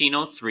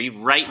 1603,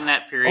 right in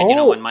that period,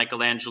 when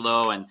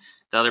Michelangelo and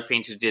the other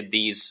painters who did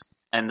these,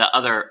 and the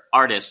other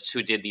artists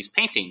who did these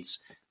paintings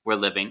were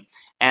living.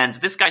 And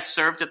this guy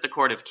served at the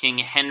court of King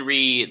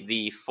Henry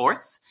IV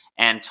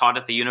and taught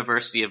at the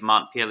University of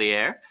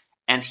Montpellier.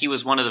 And he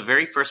was one of the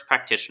very first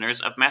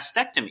practitioners of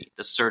mastectomy,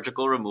 the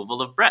surgical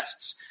removal of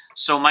breasts.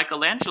 So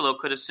Michelangelo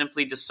could have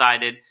simply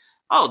decided,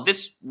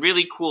 this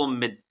really cool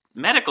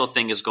medical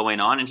thing is going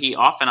on. And he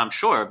often, I'm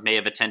sure, may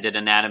have attended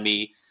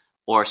anatomy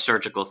or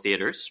surgical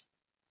theaters,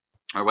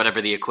 or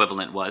whatever the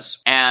equivalent was,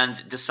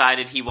 and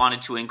decided he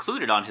wanted to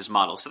include it on his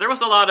model. So there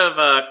was a lot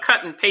of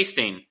cut and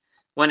pasting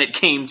when it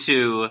came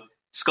to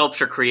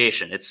sculpture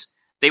creation.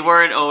 They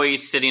weren't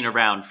always sitting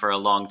around for a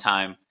long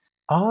time.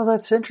 Oh,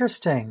 that's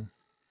interesting.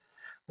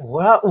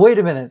 Well, wait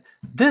a minute.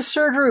 This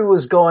surgery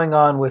was going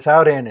on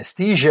without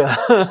anesthesia.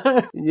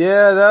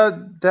 Yeah,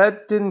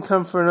 that didn't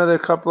come for another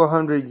couple of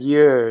 100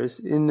 years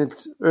in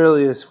its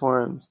earliest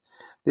forms.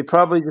 They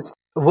probably just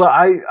Well,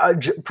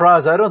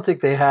 Praz, I don't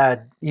think they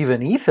had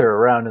even ether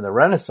around in the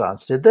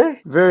Renaissance, did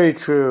they? very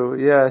true.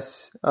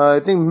 Yes, I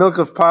think milk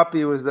of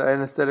poppy was the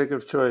anesthetic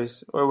of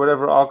choice, or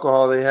whatever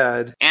alcohol they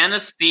had.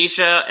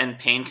 Anesthesia and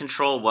pain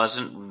control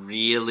wasn't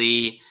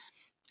really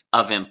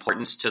of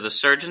importance to the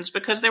surgeons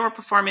because they were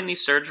performing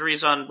these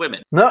surgeries on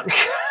women. No.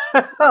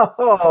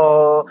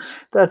 Oh,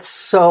 that's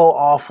so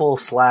awful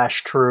 /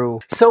 true.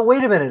 So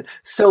wait a minute.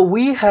 So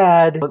we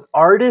had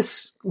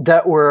artists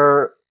that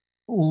were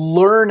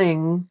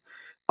learning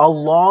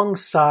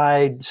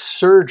alongside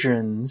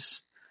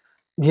surgeons,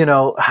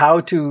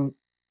 how to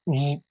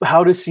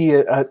see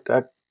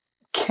a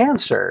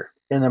cancer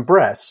in the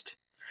breast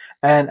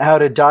and how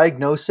to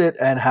diagnose it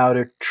and how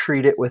to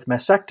treat it with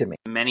mastectomy.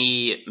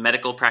 Many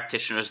medical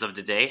practitioners of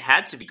the day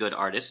had to be good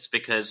artists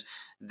because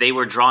they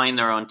were drawing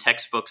their own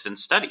textbooks and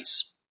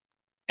studies.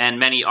 And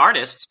many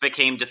artists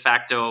became de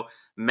facto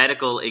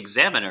medical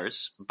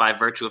examiners by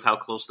virtue of how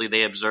closely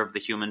they observed the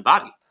human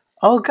body.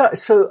 Oh, God.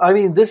 So, I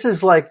mean, this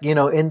is like,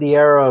 in the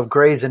era of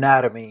Grey's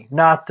Anatomy,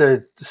 not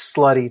the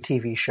slutty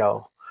TV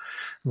show,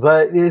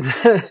 but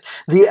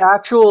the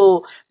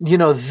actual,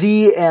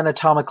 the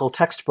anatomical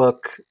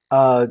textbook,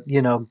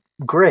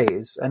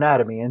 Grey's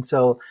Anatomy. And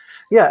so,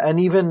 yeah. And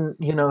even,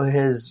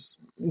 his,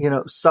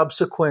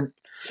 subsequent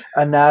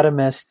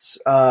anatomists,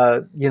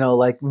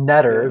 like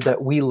Netter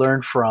that we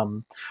learned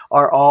from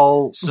are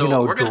all,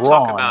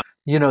 drawn.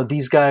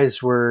 These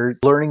guys were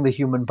learning the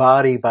human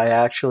body by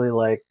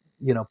actually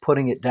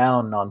putting it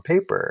down on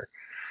paper.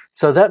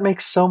 So that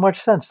makes so much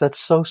sense. That's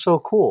so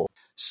cool.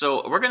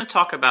 So we're going to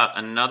talk about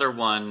another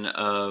one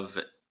of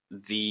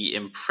the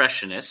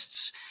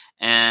Impressionists,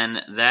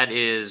 and that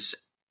is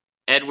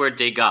Edward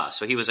Degas.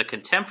 So he was a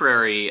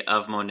contemporary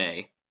of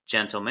Monet.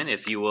 Gentlemen,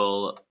 if you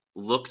will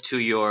look to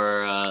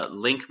your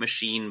link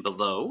machine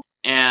below,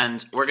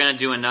 and we're going to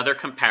do another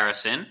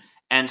comparison,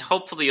 and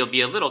hopefully you'll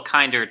be a little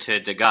kinder to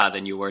Degas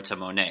than you were to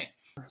Monet.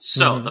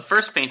 So the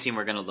first painting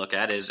we're going to look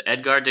at is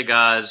Edgar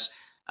Degas'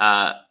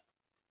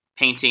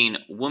 painting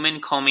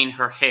Woman Combing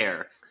Her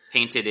Hair,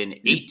 painted in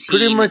 1886.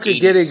 Pretty much you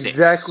get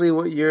exactly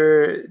what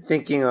you're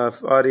thinking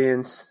of,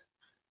 audience.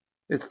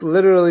 It's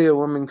literally a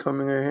woman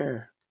combing her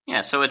hair.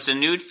 Yeah, so it's a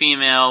nude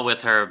female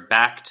with her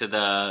back to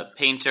the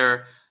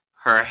painter,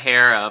 her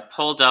hair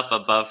pulled up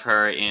above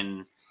her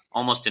in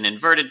almost an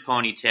inverted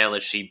ponytail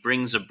as she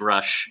brings a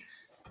brush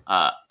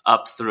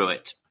up through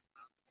it.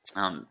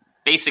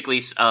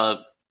 Basically,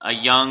 a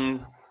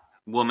young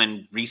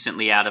woman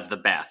recently out of the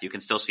bath. You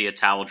can still see a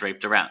towel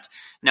draped around.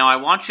 Now, I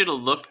want you to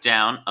look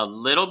down a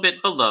little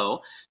bit below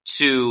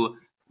to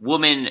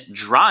woman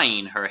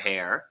drying her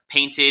hair,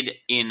 painted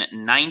in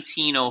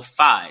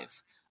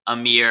 1905, a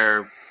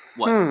mere,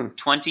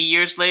 20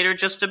 years later,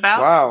 just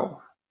about?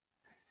 Wow.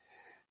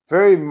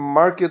 Very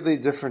markedly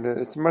different.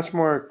 It's much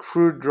more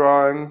crude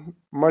drawing,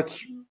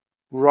 much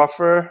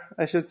rougher,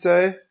 I should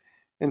say,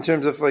 in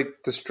terms of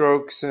the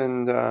strokes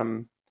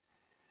and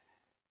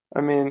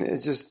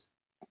it's just,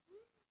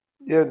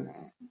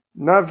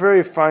 not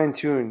very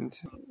fine-tuned.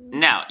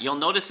 Now, you'll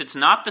notice it's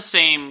not the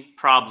same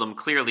problem,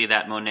 clearly,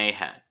 that Monet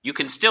had. You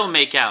can still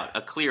make out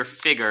a clear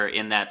figure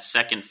in that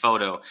second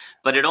photo,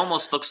 but it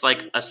almost looks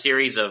like a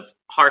series of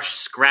harsh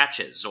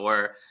scratches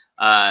or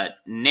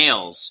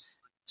nails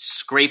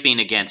scraping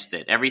against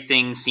it.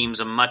 Everything seems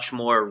a much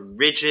more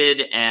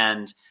rigid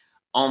and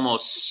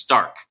almost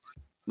stark,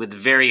 with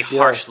very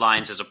harsh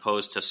lines as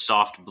opposed to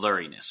soft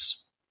blurriness.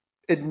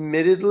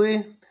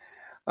 Admittedly,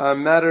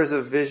 matters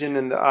of vision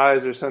in the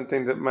eyes are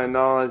something that my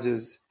knowledge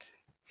is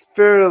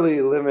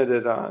fairly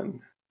limited on.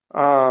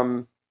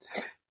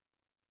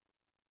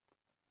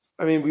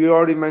 We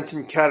already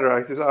mentioned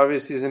cataracts. This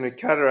obviously isn't a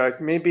cataract.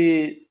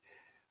 Maybe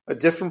a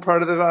different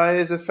part of the eye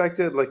is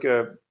affected, like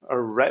a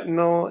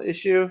retinal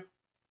issue.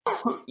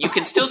 You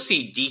can still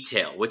see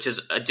detail, which is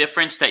a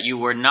difference that you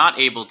were not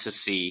able to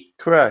see.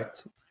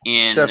 Correct.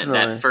 In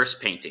that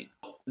first painting.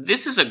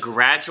 This is a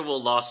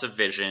gradual loss of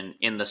vision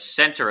in the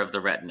center of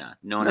the retina,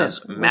 known as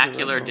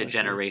macular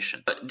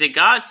degeneration. But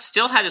Degas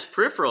still had his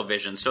peripheral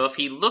vision, so if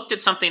he looked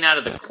at something out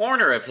of the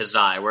corner of his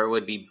eye where it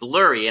would be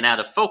blurry and out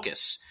of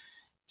focus,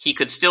 he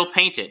could still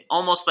paint it,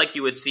 almost like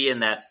you would see in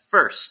that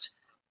first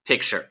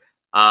picture,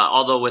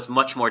 although with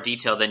much more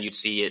detail than you'd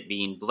see it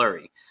being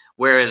blurry.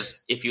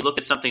 Whereas if you looked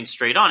at something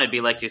straight on, it'd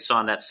be like you saw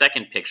in that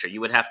second picture.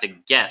 You would have to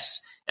guess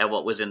at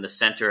what was in the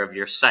center of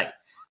your sight.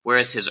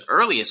 Whereas his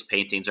earliest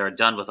paintings are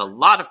done with a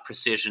lot of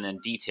precision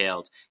and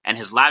detailed, and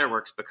his latter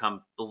works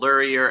become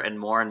blurrier and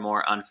more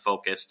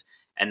unfocused,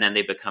 and then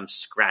they become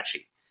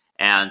scratchy.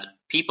 And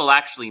people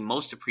actually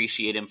most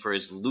appreciate him for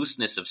his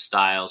looseness of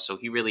style, so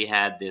he really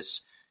had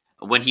this,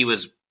 when he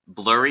was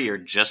blurry or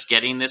just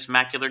getting this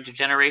macular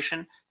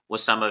degeneration,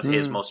 was some of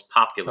his most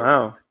popular.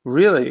 Wow,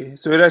 really?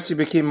 So it actually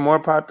became more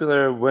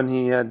popular when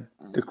he had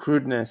the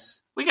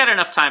crudeness. We got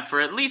enough time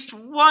for at least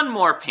one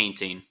more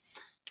painting.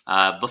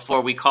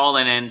 Before we call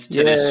an end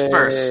to this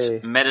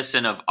first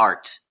Medicine of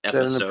Art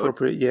episode. Is that an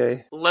appropriate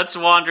yay? Let's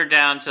wander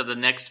down to the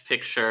next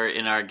picture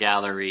in our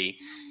gallery.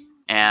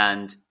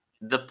 And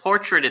the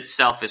portrait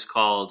itself is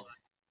called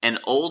An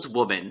Old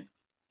Woman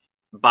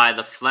by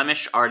the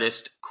Flemish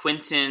artist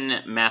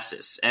Quentin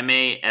Massys,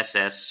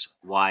 Massys.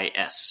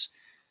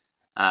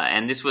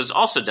 And this was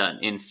also done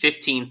in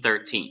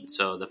 1513.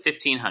 So the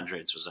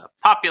 1500s was a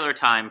popular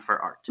time for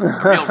art. A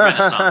real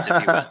renaissance,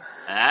 if you will.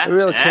 A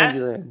real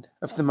Candyland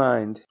of the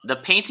mind. The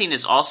painting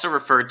is also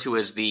referred to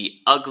as the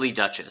Ugly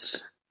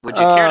Duchess. Would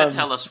you care to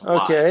tell us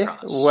why? Okay,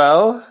 Ross?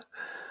 well,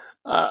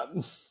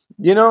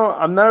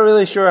 I'm not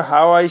really sure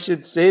how I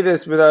should say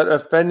this without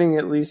offending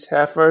at least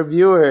half our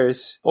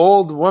viewers.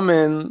 Old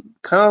woman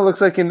kind of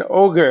looks like an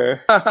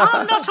ogre.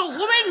 I'm not a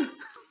woman!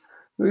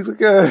 Looks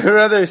like a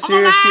rather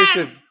serious case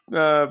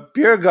of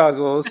beer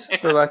goggles,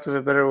 for lack of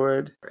a better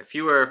word. If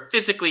you were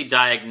physically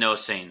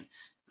diagnosing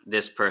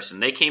this person,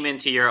 they came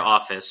into your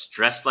office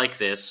dressed like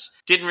this,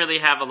 didn't really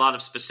have a lot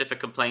of specific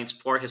complaints,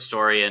 poor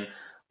historian.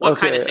 What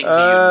kind of things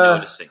are you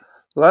noticing?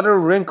 A lot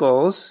of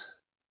wrinkles,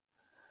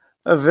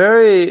 a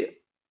very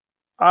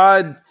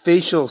odd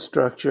facial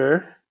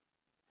structure,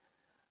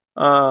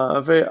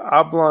 a very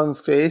oblong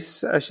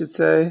face, I should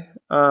say,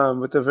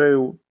 with a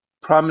very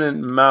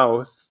prominent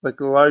mouth, like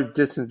a large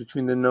distance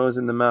between the nose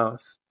and the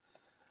mouth.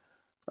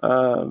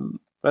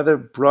 Rather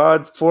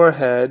broad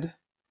forehead.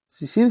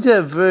 She seemed to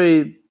have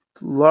very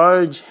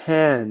large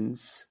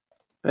hands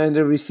and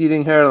a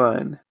receding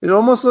hairline. It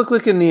almost looked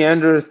like a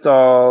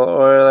Neanderthal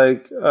or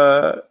like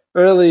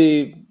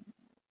early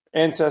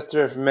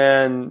ancestor of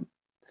man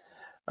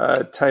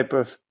type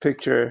of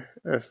picture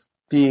of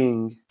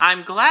being.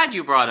 I'm glad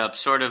you brought up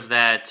sort of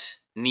that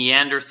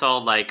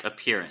Neanderthal-like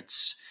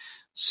appearance.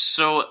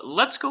 So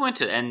let's go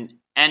into and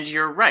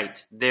you're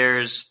right.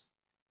 There's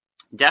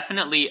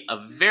definitely a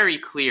very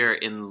clear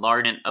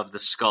enlargement of the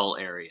skull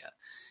area,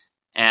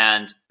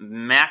 and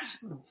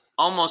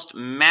almost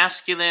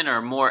masculine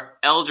or more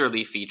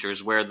elderly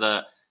features where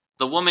the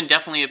woman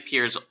definitely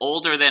appears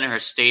older than her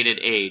stated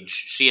age.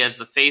 She has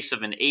the face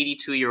of an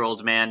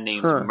 82-year-old man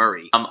named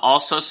Murray.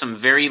 Also some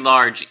very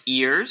large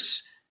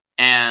ears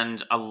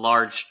and a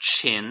large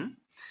chin.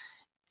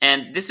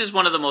 And this is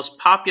one of the most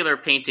popular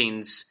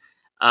paintings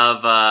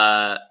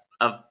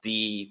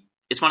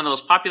it's one of the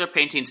most popular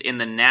paintings in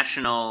the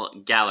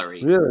National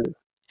Gallery. Really?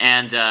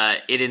 And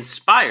it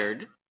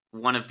inspired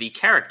one of the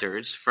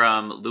characters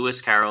from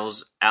Lewis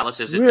Carroll's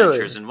Alice's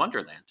Adventures in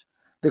Wonderland.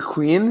 The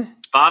Queen?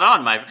 Spot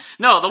on,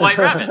 the White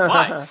Rabbit.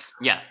 Why?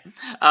 Yeah.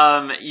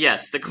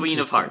 Yes, the Queen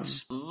of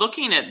Hearts.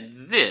 Looking at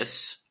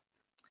this,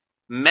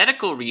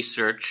 medical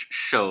research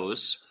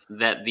shows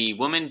that the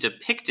woman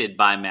depicted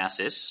by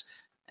Massys,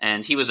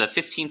 and he was a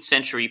 15th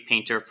century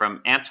painter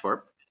from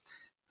Antwerp,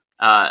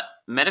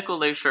 medical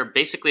literature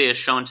basically has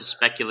shown to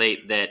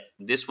speculate that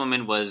this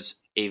woman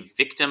was a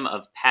victim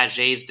of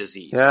Paget's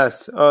disease.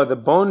 Yes. Oh, the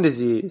bone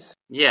disease.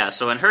 Yeah,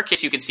 so in her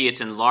case, you can see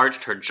it's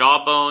enlarged her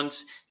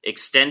jawbones,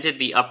 extended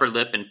the upper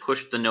lip, and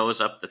pushed the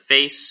nose up the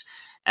face,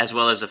 as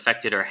well as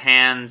affected her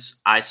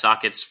hands, eye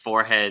sockets,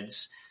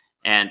 foreheads,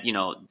 and,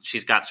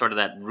 she's got sort of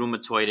that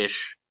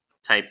rheumatoid-ish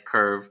type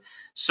curve.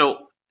 So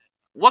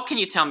what can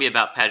you tell me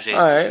about Paget's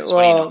disease? Well,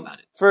 what do you know about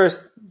it?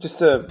 First,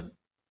 just a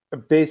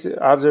basic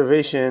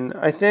observation.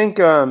 I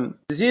think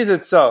disease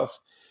itself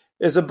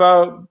is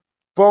about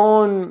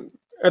bone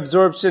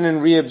absorption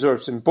and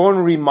reabsorption, bone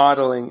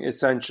remodeling,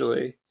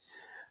 essentially.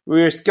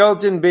 Where your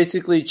skeleton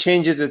basically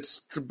changes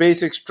its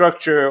basic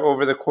structure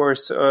over the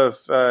course of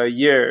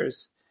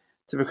years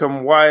to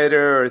become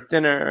wider or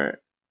thinner.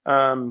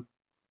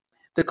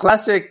 The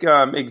classic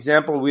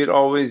example we'd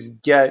always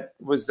get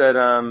was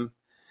that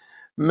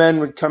men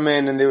would come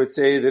in and they would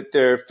say that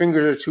their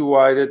fingers are too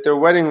wide, that their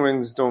wedding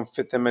rings don't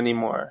fit them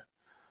anymore.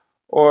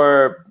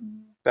 Or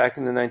back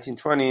in the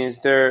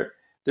 1920s, their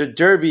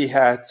derby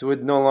hats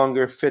would no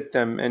longer fit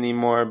them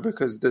anymore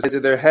because the size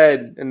of their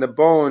head and the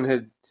bone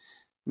had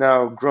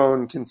now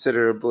grown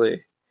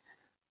considerably.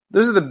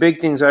 Those are the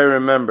big things I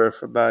remember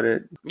about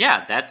it.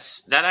 Yeah,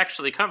 that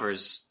actually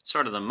covers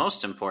sort of the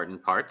most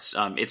important parts.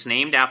 It's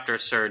named after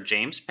Sir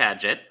James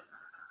Paget,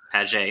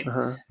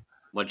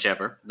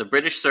 whichever, the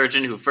British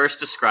surgeon who first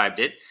described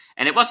it,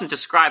 and it wasn't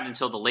described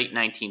until the late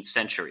 19th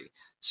century.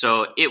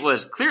 So it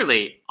was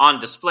clearly on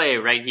display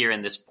right here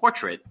in this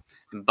portrait,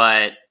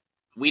 but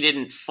we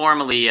didn't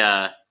formally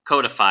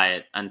codify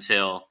it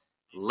until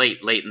late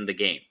in the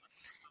game.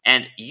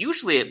 And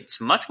usually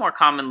it's much more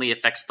commonly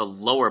affects the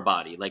lower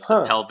body, like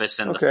the pelvis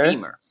and the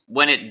femur.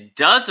 When it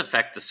does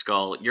affect the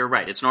skull, you're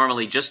right, it's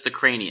normally just the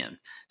cranium.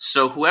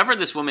 So whoever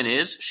this woman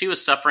is, she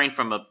was suffering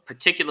from a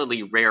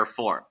particularly rare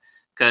form.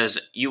 Because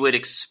you would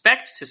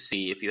expect to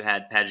see, if you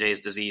had Paget's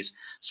disease,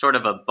 sort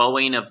of a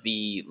bowing of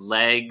the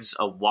legs,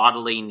 a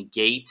waddling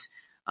gait,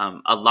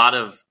 a lot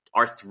of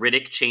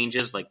arthritic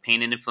changes like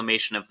pain and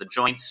inflammation of the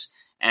joints,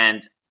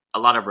 and a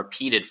lot of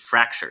repeated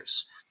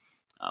fractures.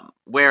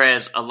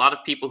 Whereas a lot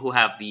of people who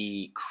have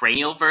the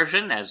cranial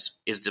version, as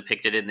is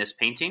depicted in this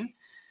painting,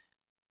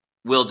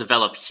 will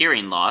develop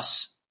hearing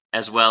loss,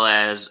 as well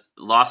as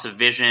loss of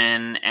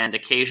vision and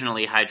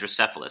occasionally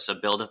hydrocephalus, a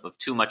buildup of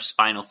too much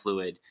spinal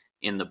fluid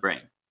in the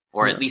brain,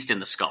 or at least in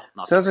the skull.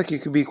 Sounds like it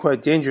could be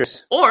quite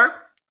dangerous. Or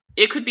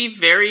It could be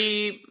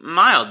very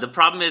mild. The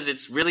problem is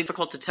it's really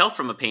difficult to tell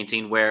from a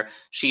painting where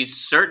she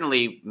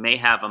certainly may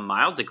have a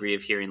mild degree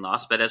of hearing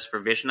loss, but as for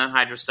vision on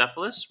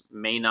hydrocephalus,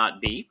 may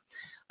not be.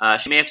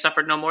 She may have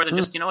suffered no more than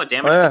just, a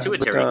damaged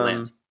pituitary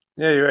gland.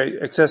 Yeah, you're right.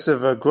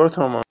 Excessive growth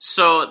hormone.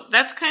 So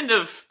that's kind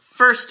of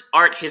first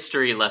art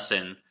history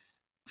lesson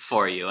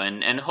for you.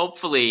 And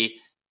hopefully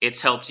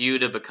it's helped you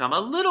to become a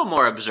little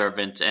more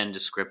observant and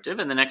descriptive.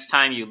 And the next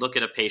time you look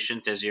at a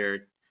patient as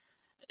you're,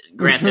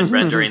 granted,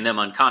 rendering them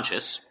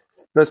unconscious,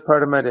 best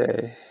part of my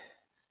day,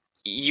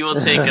 you will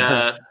take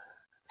a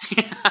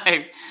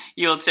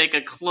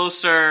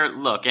closer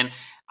look. And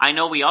I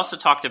know we also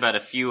talked about a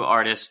few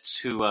artists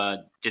who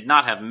did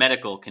not have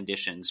medical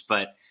conditions,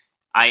 but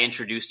I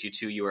introduced you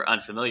to you were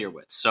unfamiliar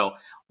with. So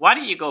why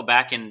don't you go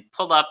back and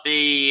pull up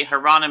a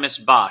Hieronymus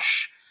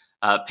Bosch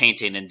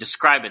painting and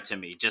describe it to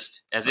me,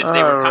 just as if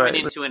they were coming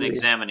into an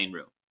examining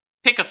room.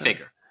 Pick a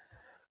figure.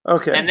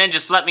 Okay. And then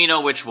just let me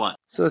know which one.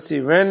 So let's see.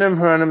 Random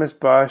Hieronymus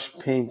Bosch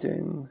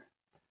painting.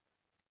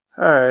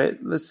 All right.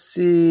 Let's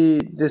see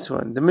this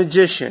one. The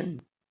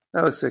Magician.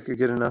 That looks like a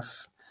good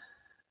enough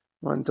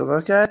one to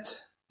look at.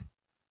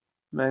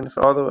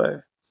 Magnify all the way.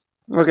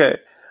 Okay.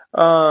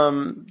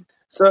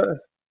 So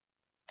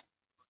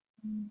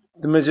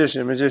the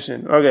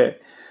Magician. Okay.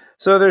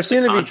 So there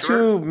seem to be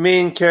two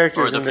main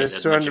characters in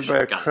this, surrounded by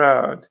a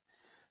crowd.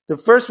 The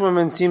first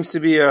woman seems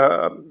to be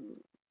I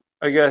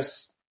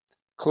guess,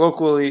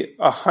 colloquially,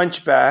 a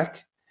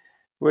hunchback,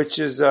 which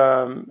is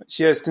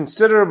she has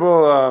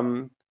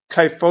considerable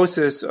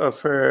kyphosis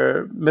of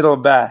her middle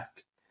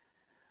back.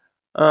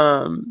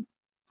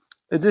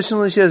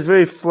 Additionally, she has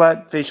very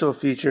flat facial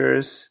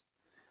features.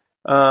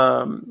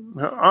 Her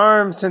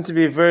arms tend to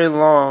be very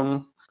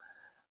long.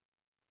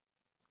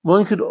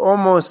 One could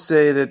almost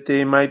say that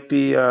they might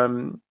be a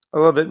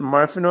little bit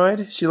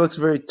Marfanoid. She looks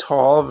very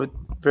tall, but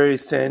very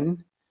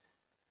thin.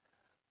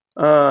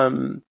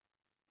 And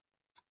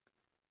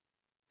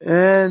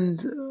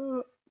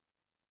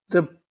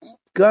the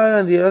guy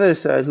on the other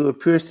side, who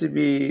appears to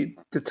be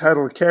the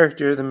title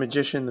character, the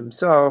magician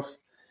himself,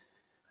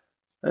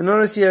 I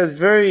notice he has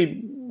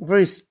very,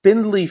 very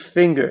spindly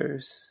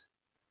fingers.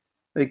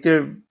 Like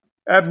they're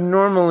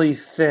abnormally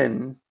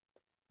thin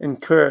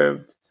and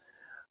curved.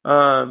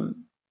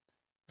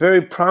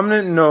 Very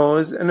prominent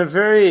nose and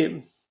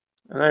and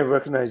I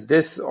recognize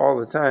this all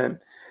the time,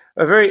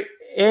 a very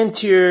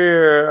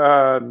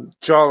anterior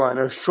jawline,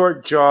 or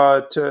short jaw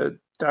to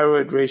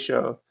thyroid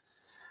ratio.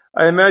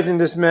 I imagine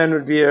this man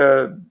would be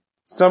a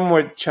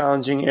somewhat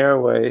challenging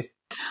airway.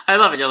 I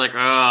love it. You're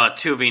like,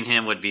 tubing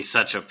him would be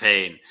such a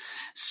pain.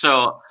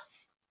 So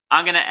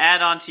I'm going to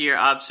add on to your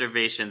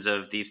observations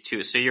of these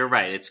two. So you're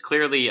right. It's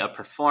clearly a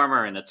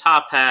performer in a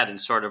top hat and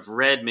sort of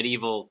red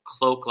medieval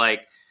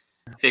cloak-like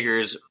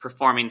figures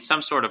performing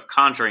some sort of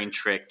conjuring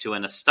trick to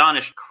an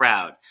astonished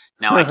crowd.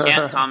 Now, I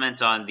can't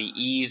comment on the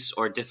ease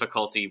or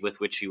difficulty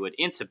with which you would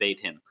intubate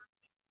him.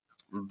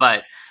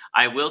 But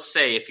I will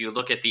say, if you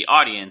look at the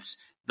audience,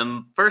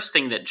 the first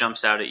thing that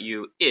jumps out at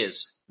you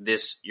is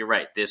this, you're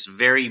right, this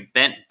very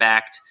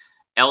bent-backed,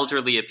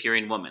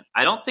 elderly-appearing woman.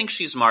 I don't think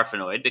she's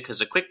Marfanoid, because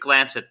a quick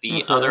glance at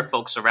the other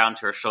folks around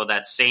her show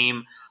that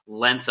same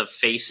length of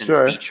face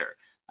and feature.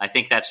 I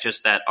think that's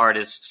just that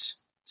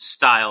artist's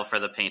style for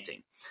the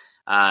painting.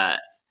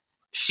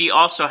 She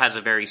also has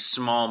a very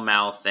small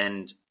mouth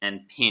and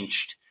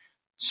pinched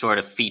sort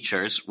of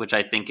features, which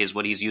I think is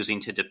what he's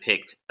using to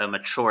depict a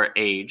mature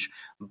age.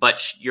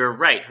 But you're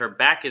right, her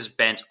back is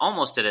bent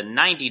almost at a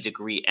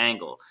 90-degree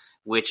angle,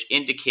 which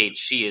indicates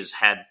she has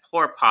had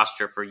poor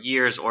posture for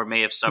years or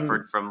may have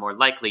suffered from, more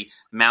likely,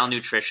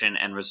 malnutrition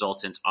and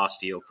resultant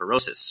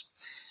osteoporosis.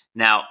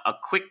 Now, a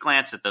quick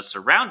glance at the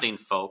surrounding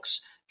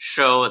folks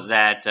show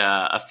that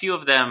a few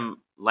of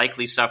them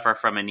likely suffer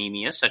from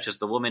anemia, such as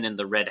the woman in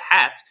the red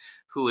hat,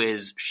 who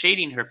is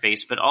shading her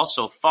face, but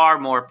also far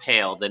more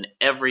pale than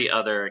every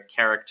other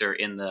character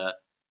in the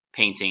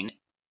painting,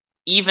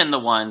 even the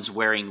ones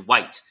wearing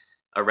white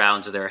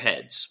around their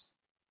heads.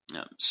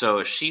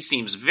 So she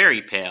seems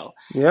very pale,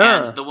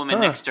 and the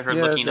woman next to her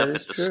looking up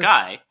at the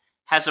sky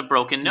has a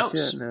broken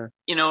nose.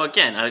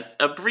 Again,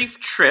 a brief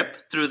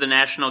trip through the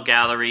National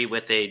Gallery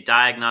with a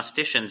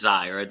diagnostician's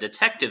eye or a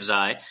detective's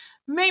eye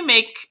may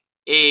make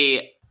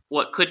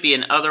what could be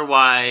an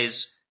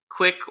otherwise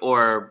quick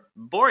or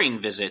boring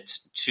visit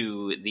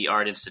to the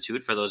Art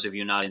Institute, for those of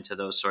you not into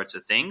those sorts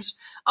of things,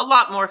 a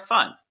lot more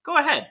fun. Go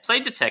ahead, play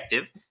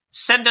detective,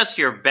 send us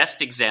your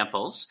best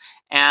examples,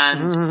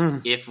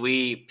 and if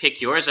we pick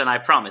yours, and I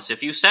promise,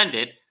 if you send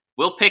it,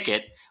 we'll pick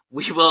it,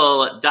 we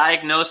will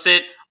diagnose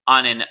it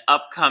on an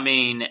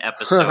upcoming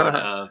episode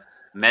of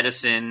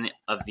Medicine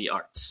of the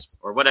Arts,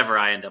 or whatever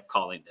I end up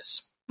calling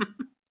this.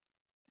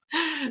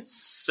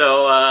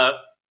 So,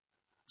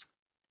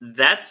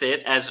 that's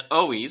it. As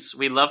always,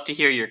 we love to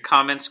hear your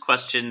comments,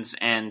 questions,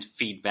 and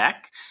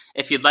feedback.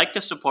 If you'd like to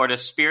support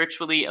us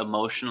spiritually,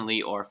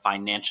 emotionally, or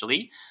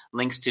financially,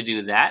 links to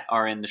do that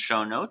are in the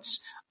show notes,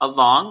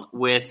 along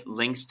with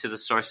links to the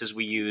sources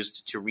we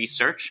used to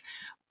research.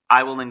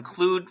 I will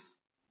include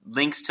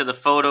links to the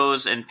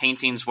photos and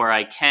paintings where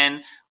I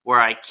can, where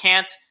I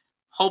can't.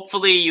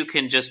 Hopefully you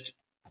can just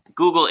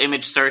Google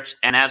image search,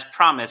 and as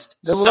promised,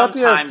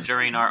 sometime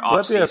during our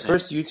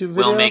off-season,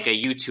 we'll make a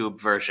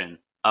YouTube version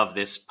of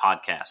this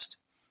podcast.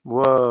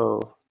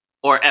 Whoa.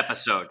 Or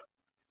episode.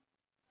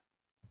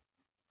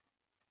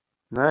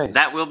 Nice.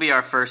 That will be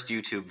our first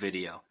YouTube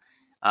video.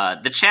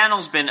 The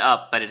channel's been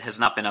up, but it has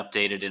not been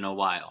updated in a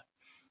while.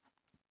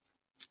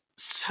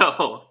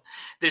 So,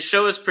 this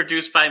show is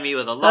produced by me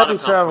with a lot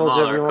of help from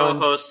all our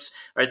co-hosts.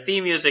 Our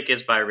theme music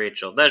is by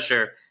Rachel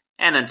Leisure.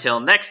 And until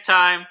next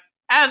time,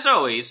 as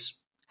always,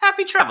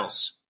 happy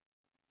travels.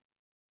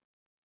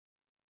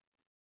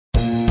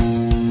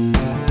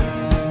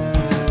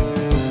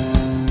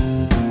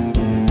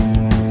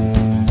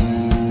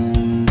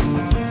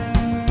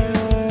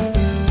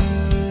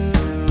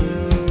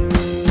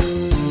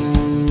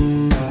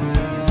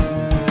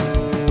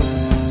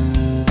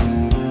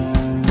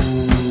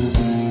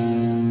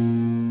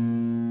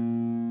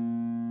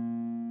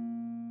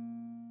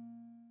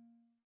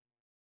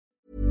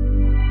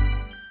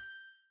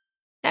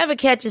 Ever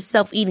catch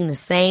yourself eating the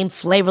same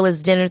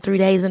flavorless dinner 3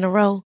 days in a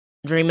row?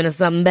 Dreaming of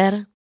something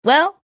better?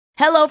 Well,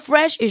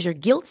 HelloFresh is your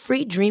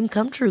guilt-free dream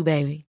come true,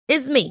 baby.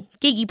 It's me,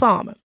 Keke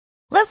Palmer.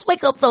 Let's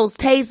wake up those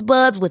taste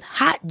buds with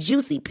hot,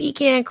 juicy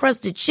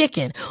pecan-crusted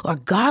chicken or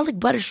garlic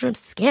butter shrimp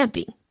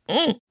scampi.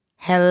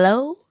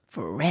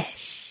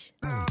 HelloFresh.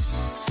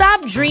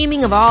 Stop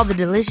dreaming of all the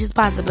delicious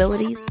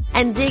possibilities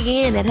and dig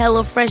in at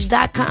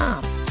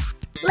HelloFresh.com.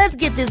 Let's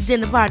get this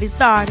dinner party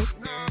started.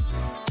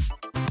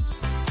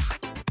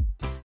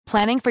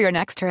 Planning for your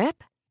next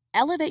trip?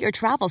 Elevate your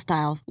travel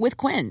style with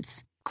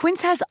Quince.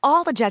 Quince has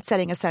all the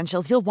jet-setting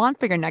essentials you'll want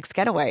for your next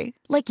getaway,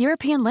 like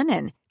European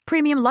linen,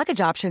 premium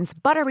luggage options,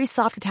 buttery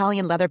soft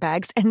Italian leather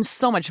bags, and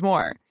so much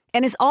more.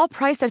 And is all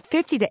priced at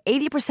 50 to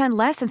 80%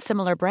 less than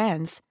similar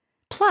brands.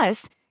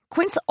 Plus,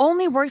 Quince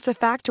only works with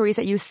factories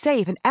that use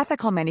safe and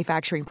ethical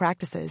manufacturing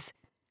practices.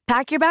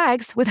 Pack your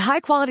bags with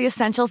high-quality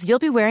essentials you'll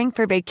be wearing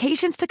for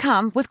vacations to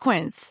come with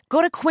Quince.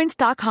 Go to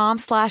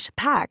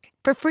quince.com/pack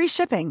for free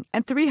shipping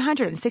and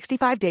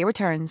 365-day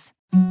returns.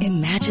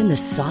 Imagine the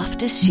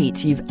softest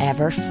sheets you've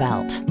ever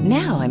felt.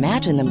 Now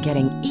imagine them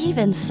getting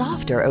even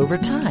softer over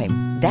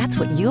time. That's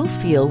what you'll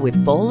feel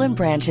with Boll &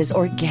 Branch's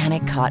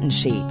organic cotton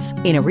sheets.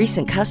 In a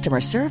recent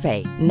customer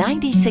survey,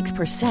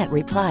 96%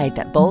 replied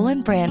that Boll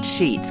 & Branch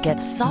sheets get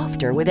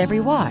softer with every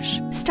wash.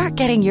 Start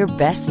getting your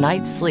best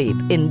night's sleep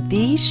in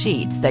these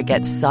sheets that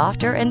get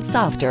softer and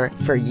softer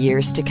for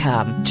years to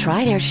come.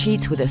 Try their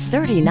sheets with a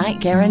 30-night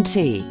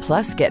guarantee.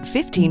 Plus, get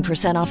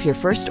 15% off your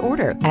first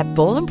order at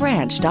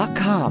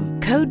bollandbranch.com.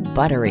 Code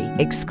BUTTERY.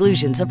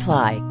 Exclusions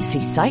apply.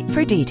 See site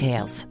for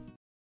details.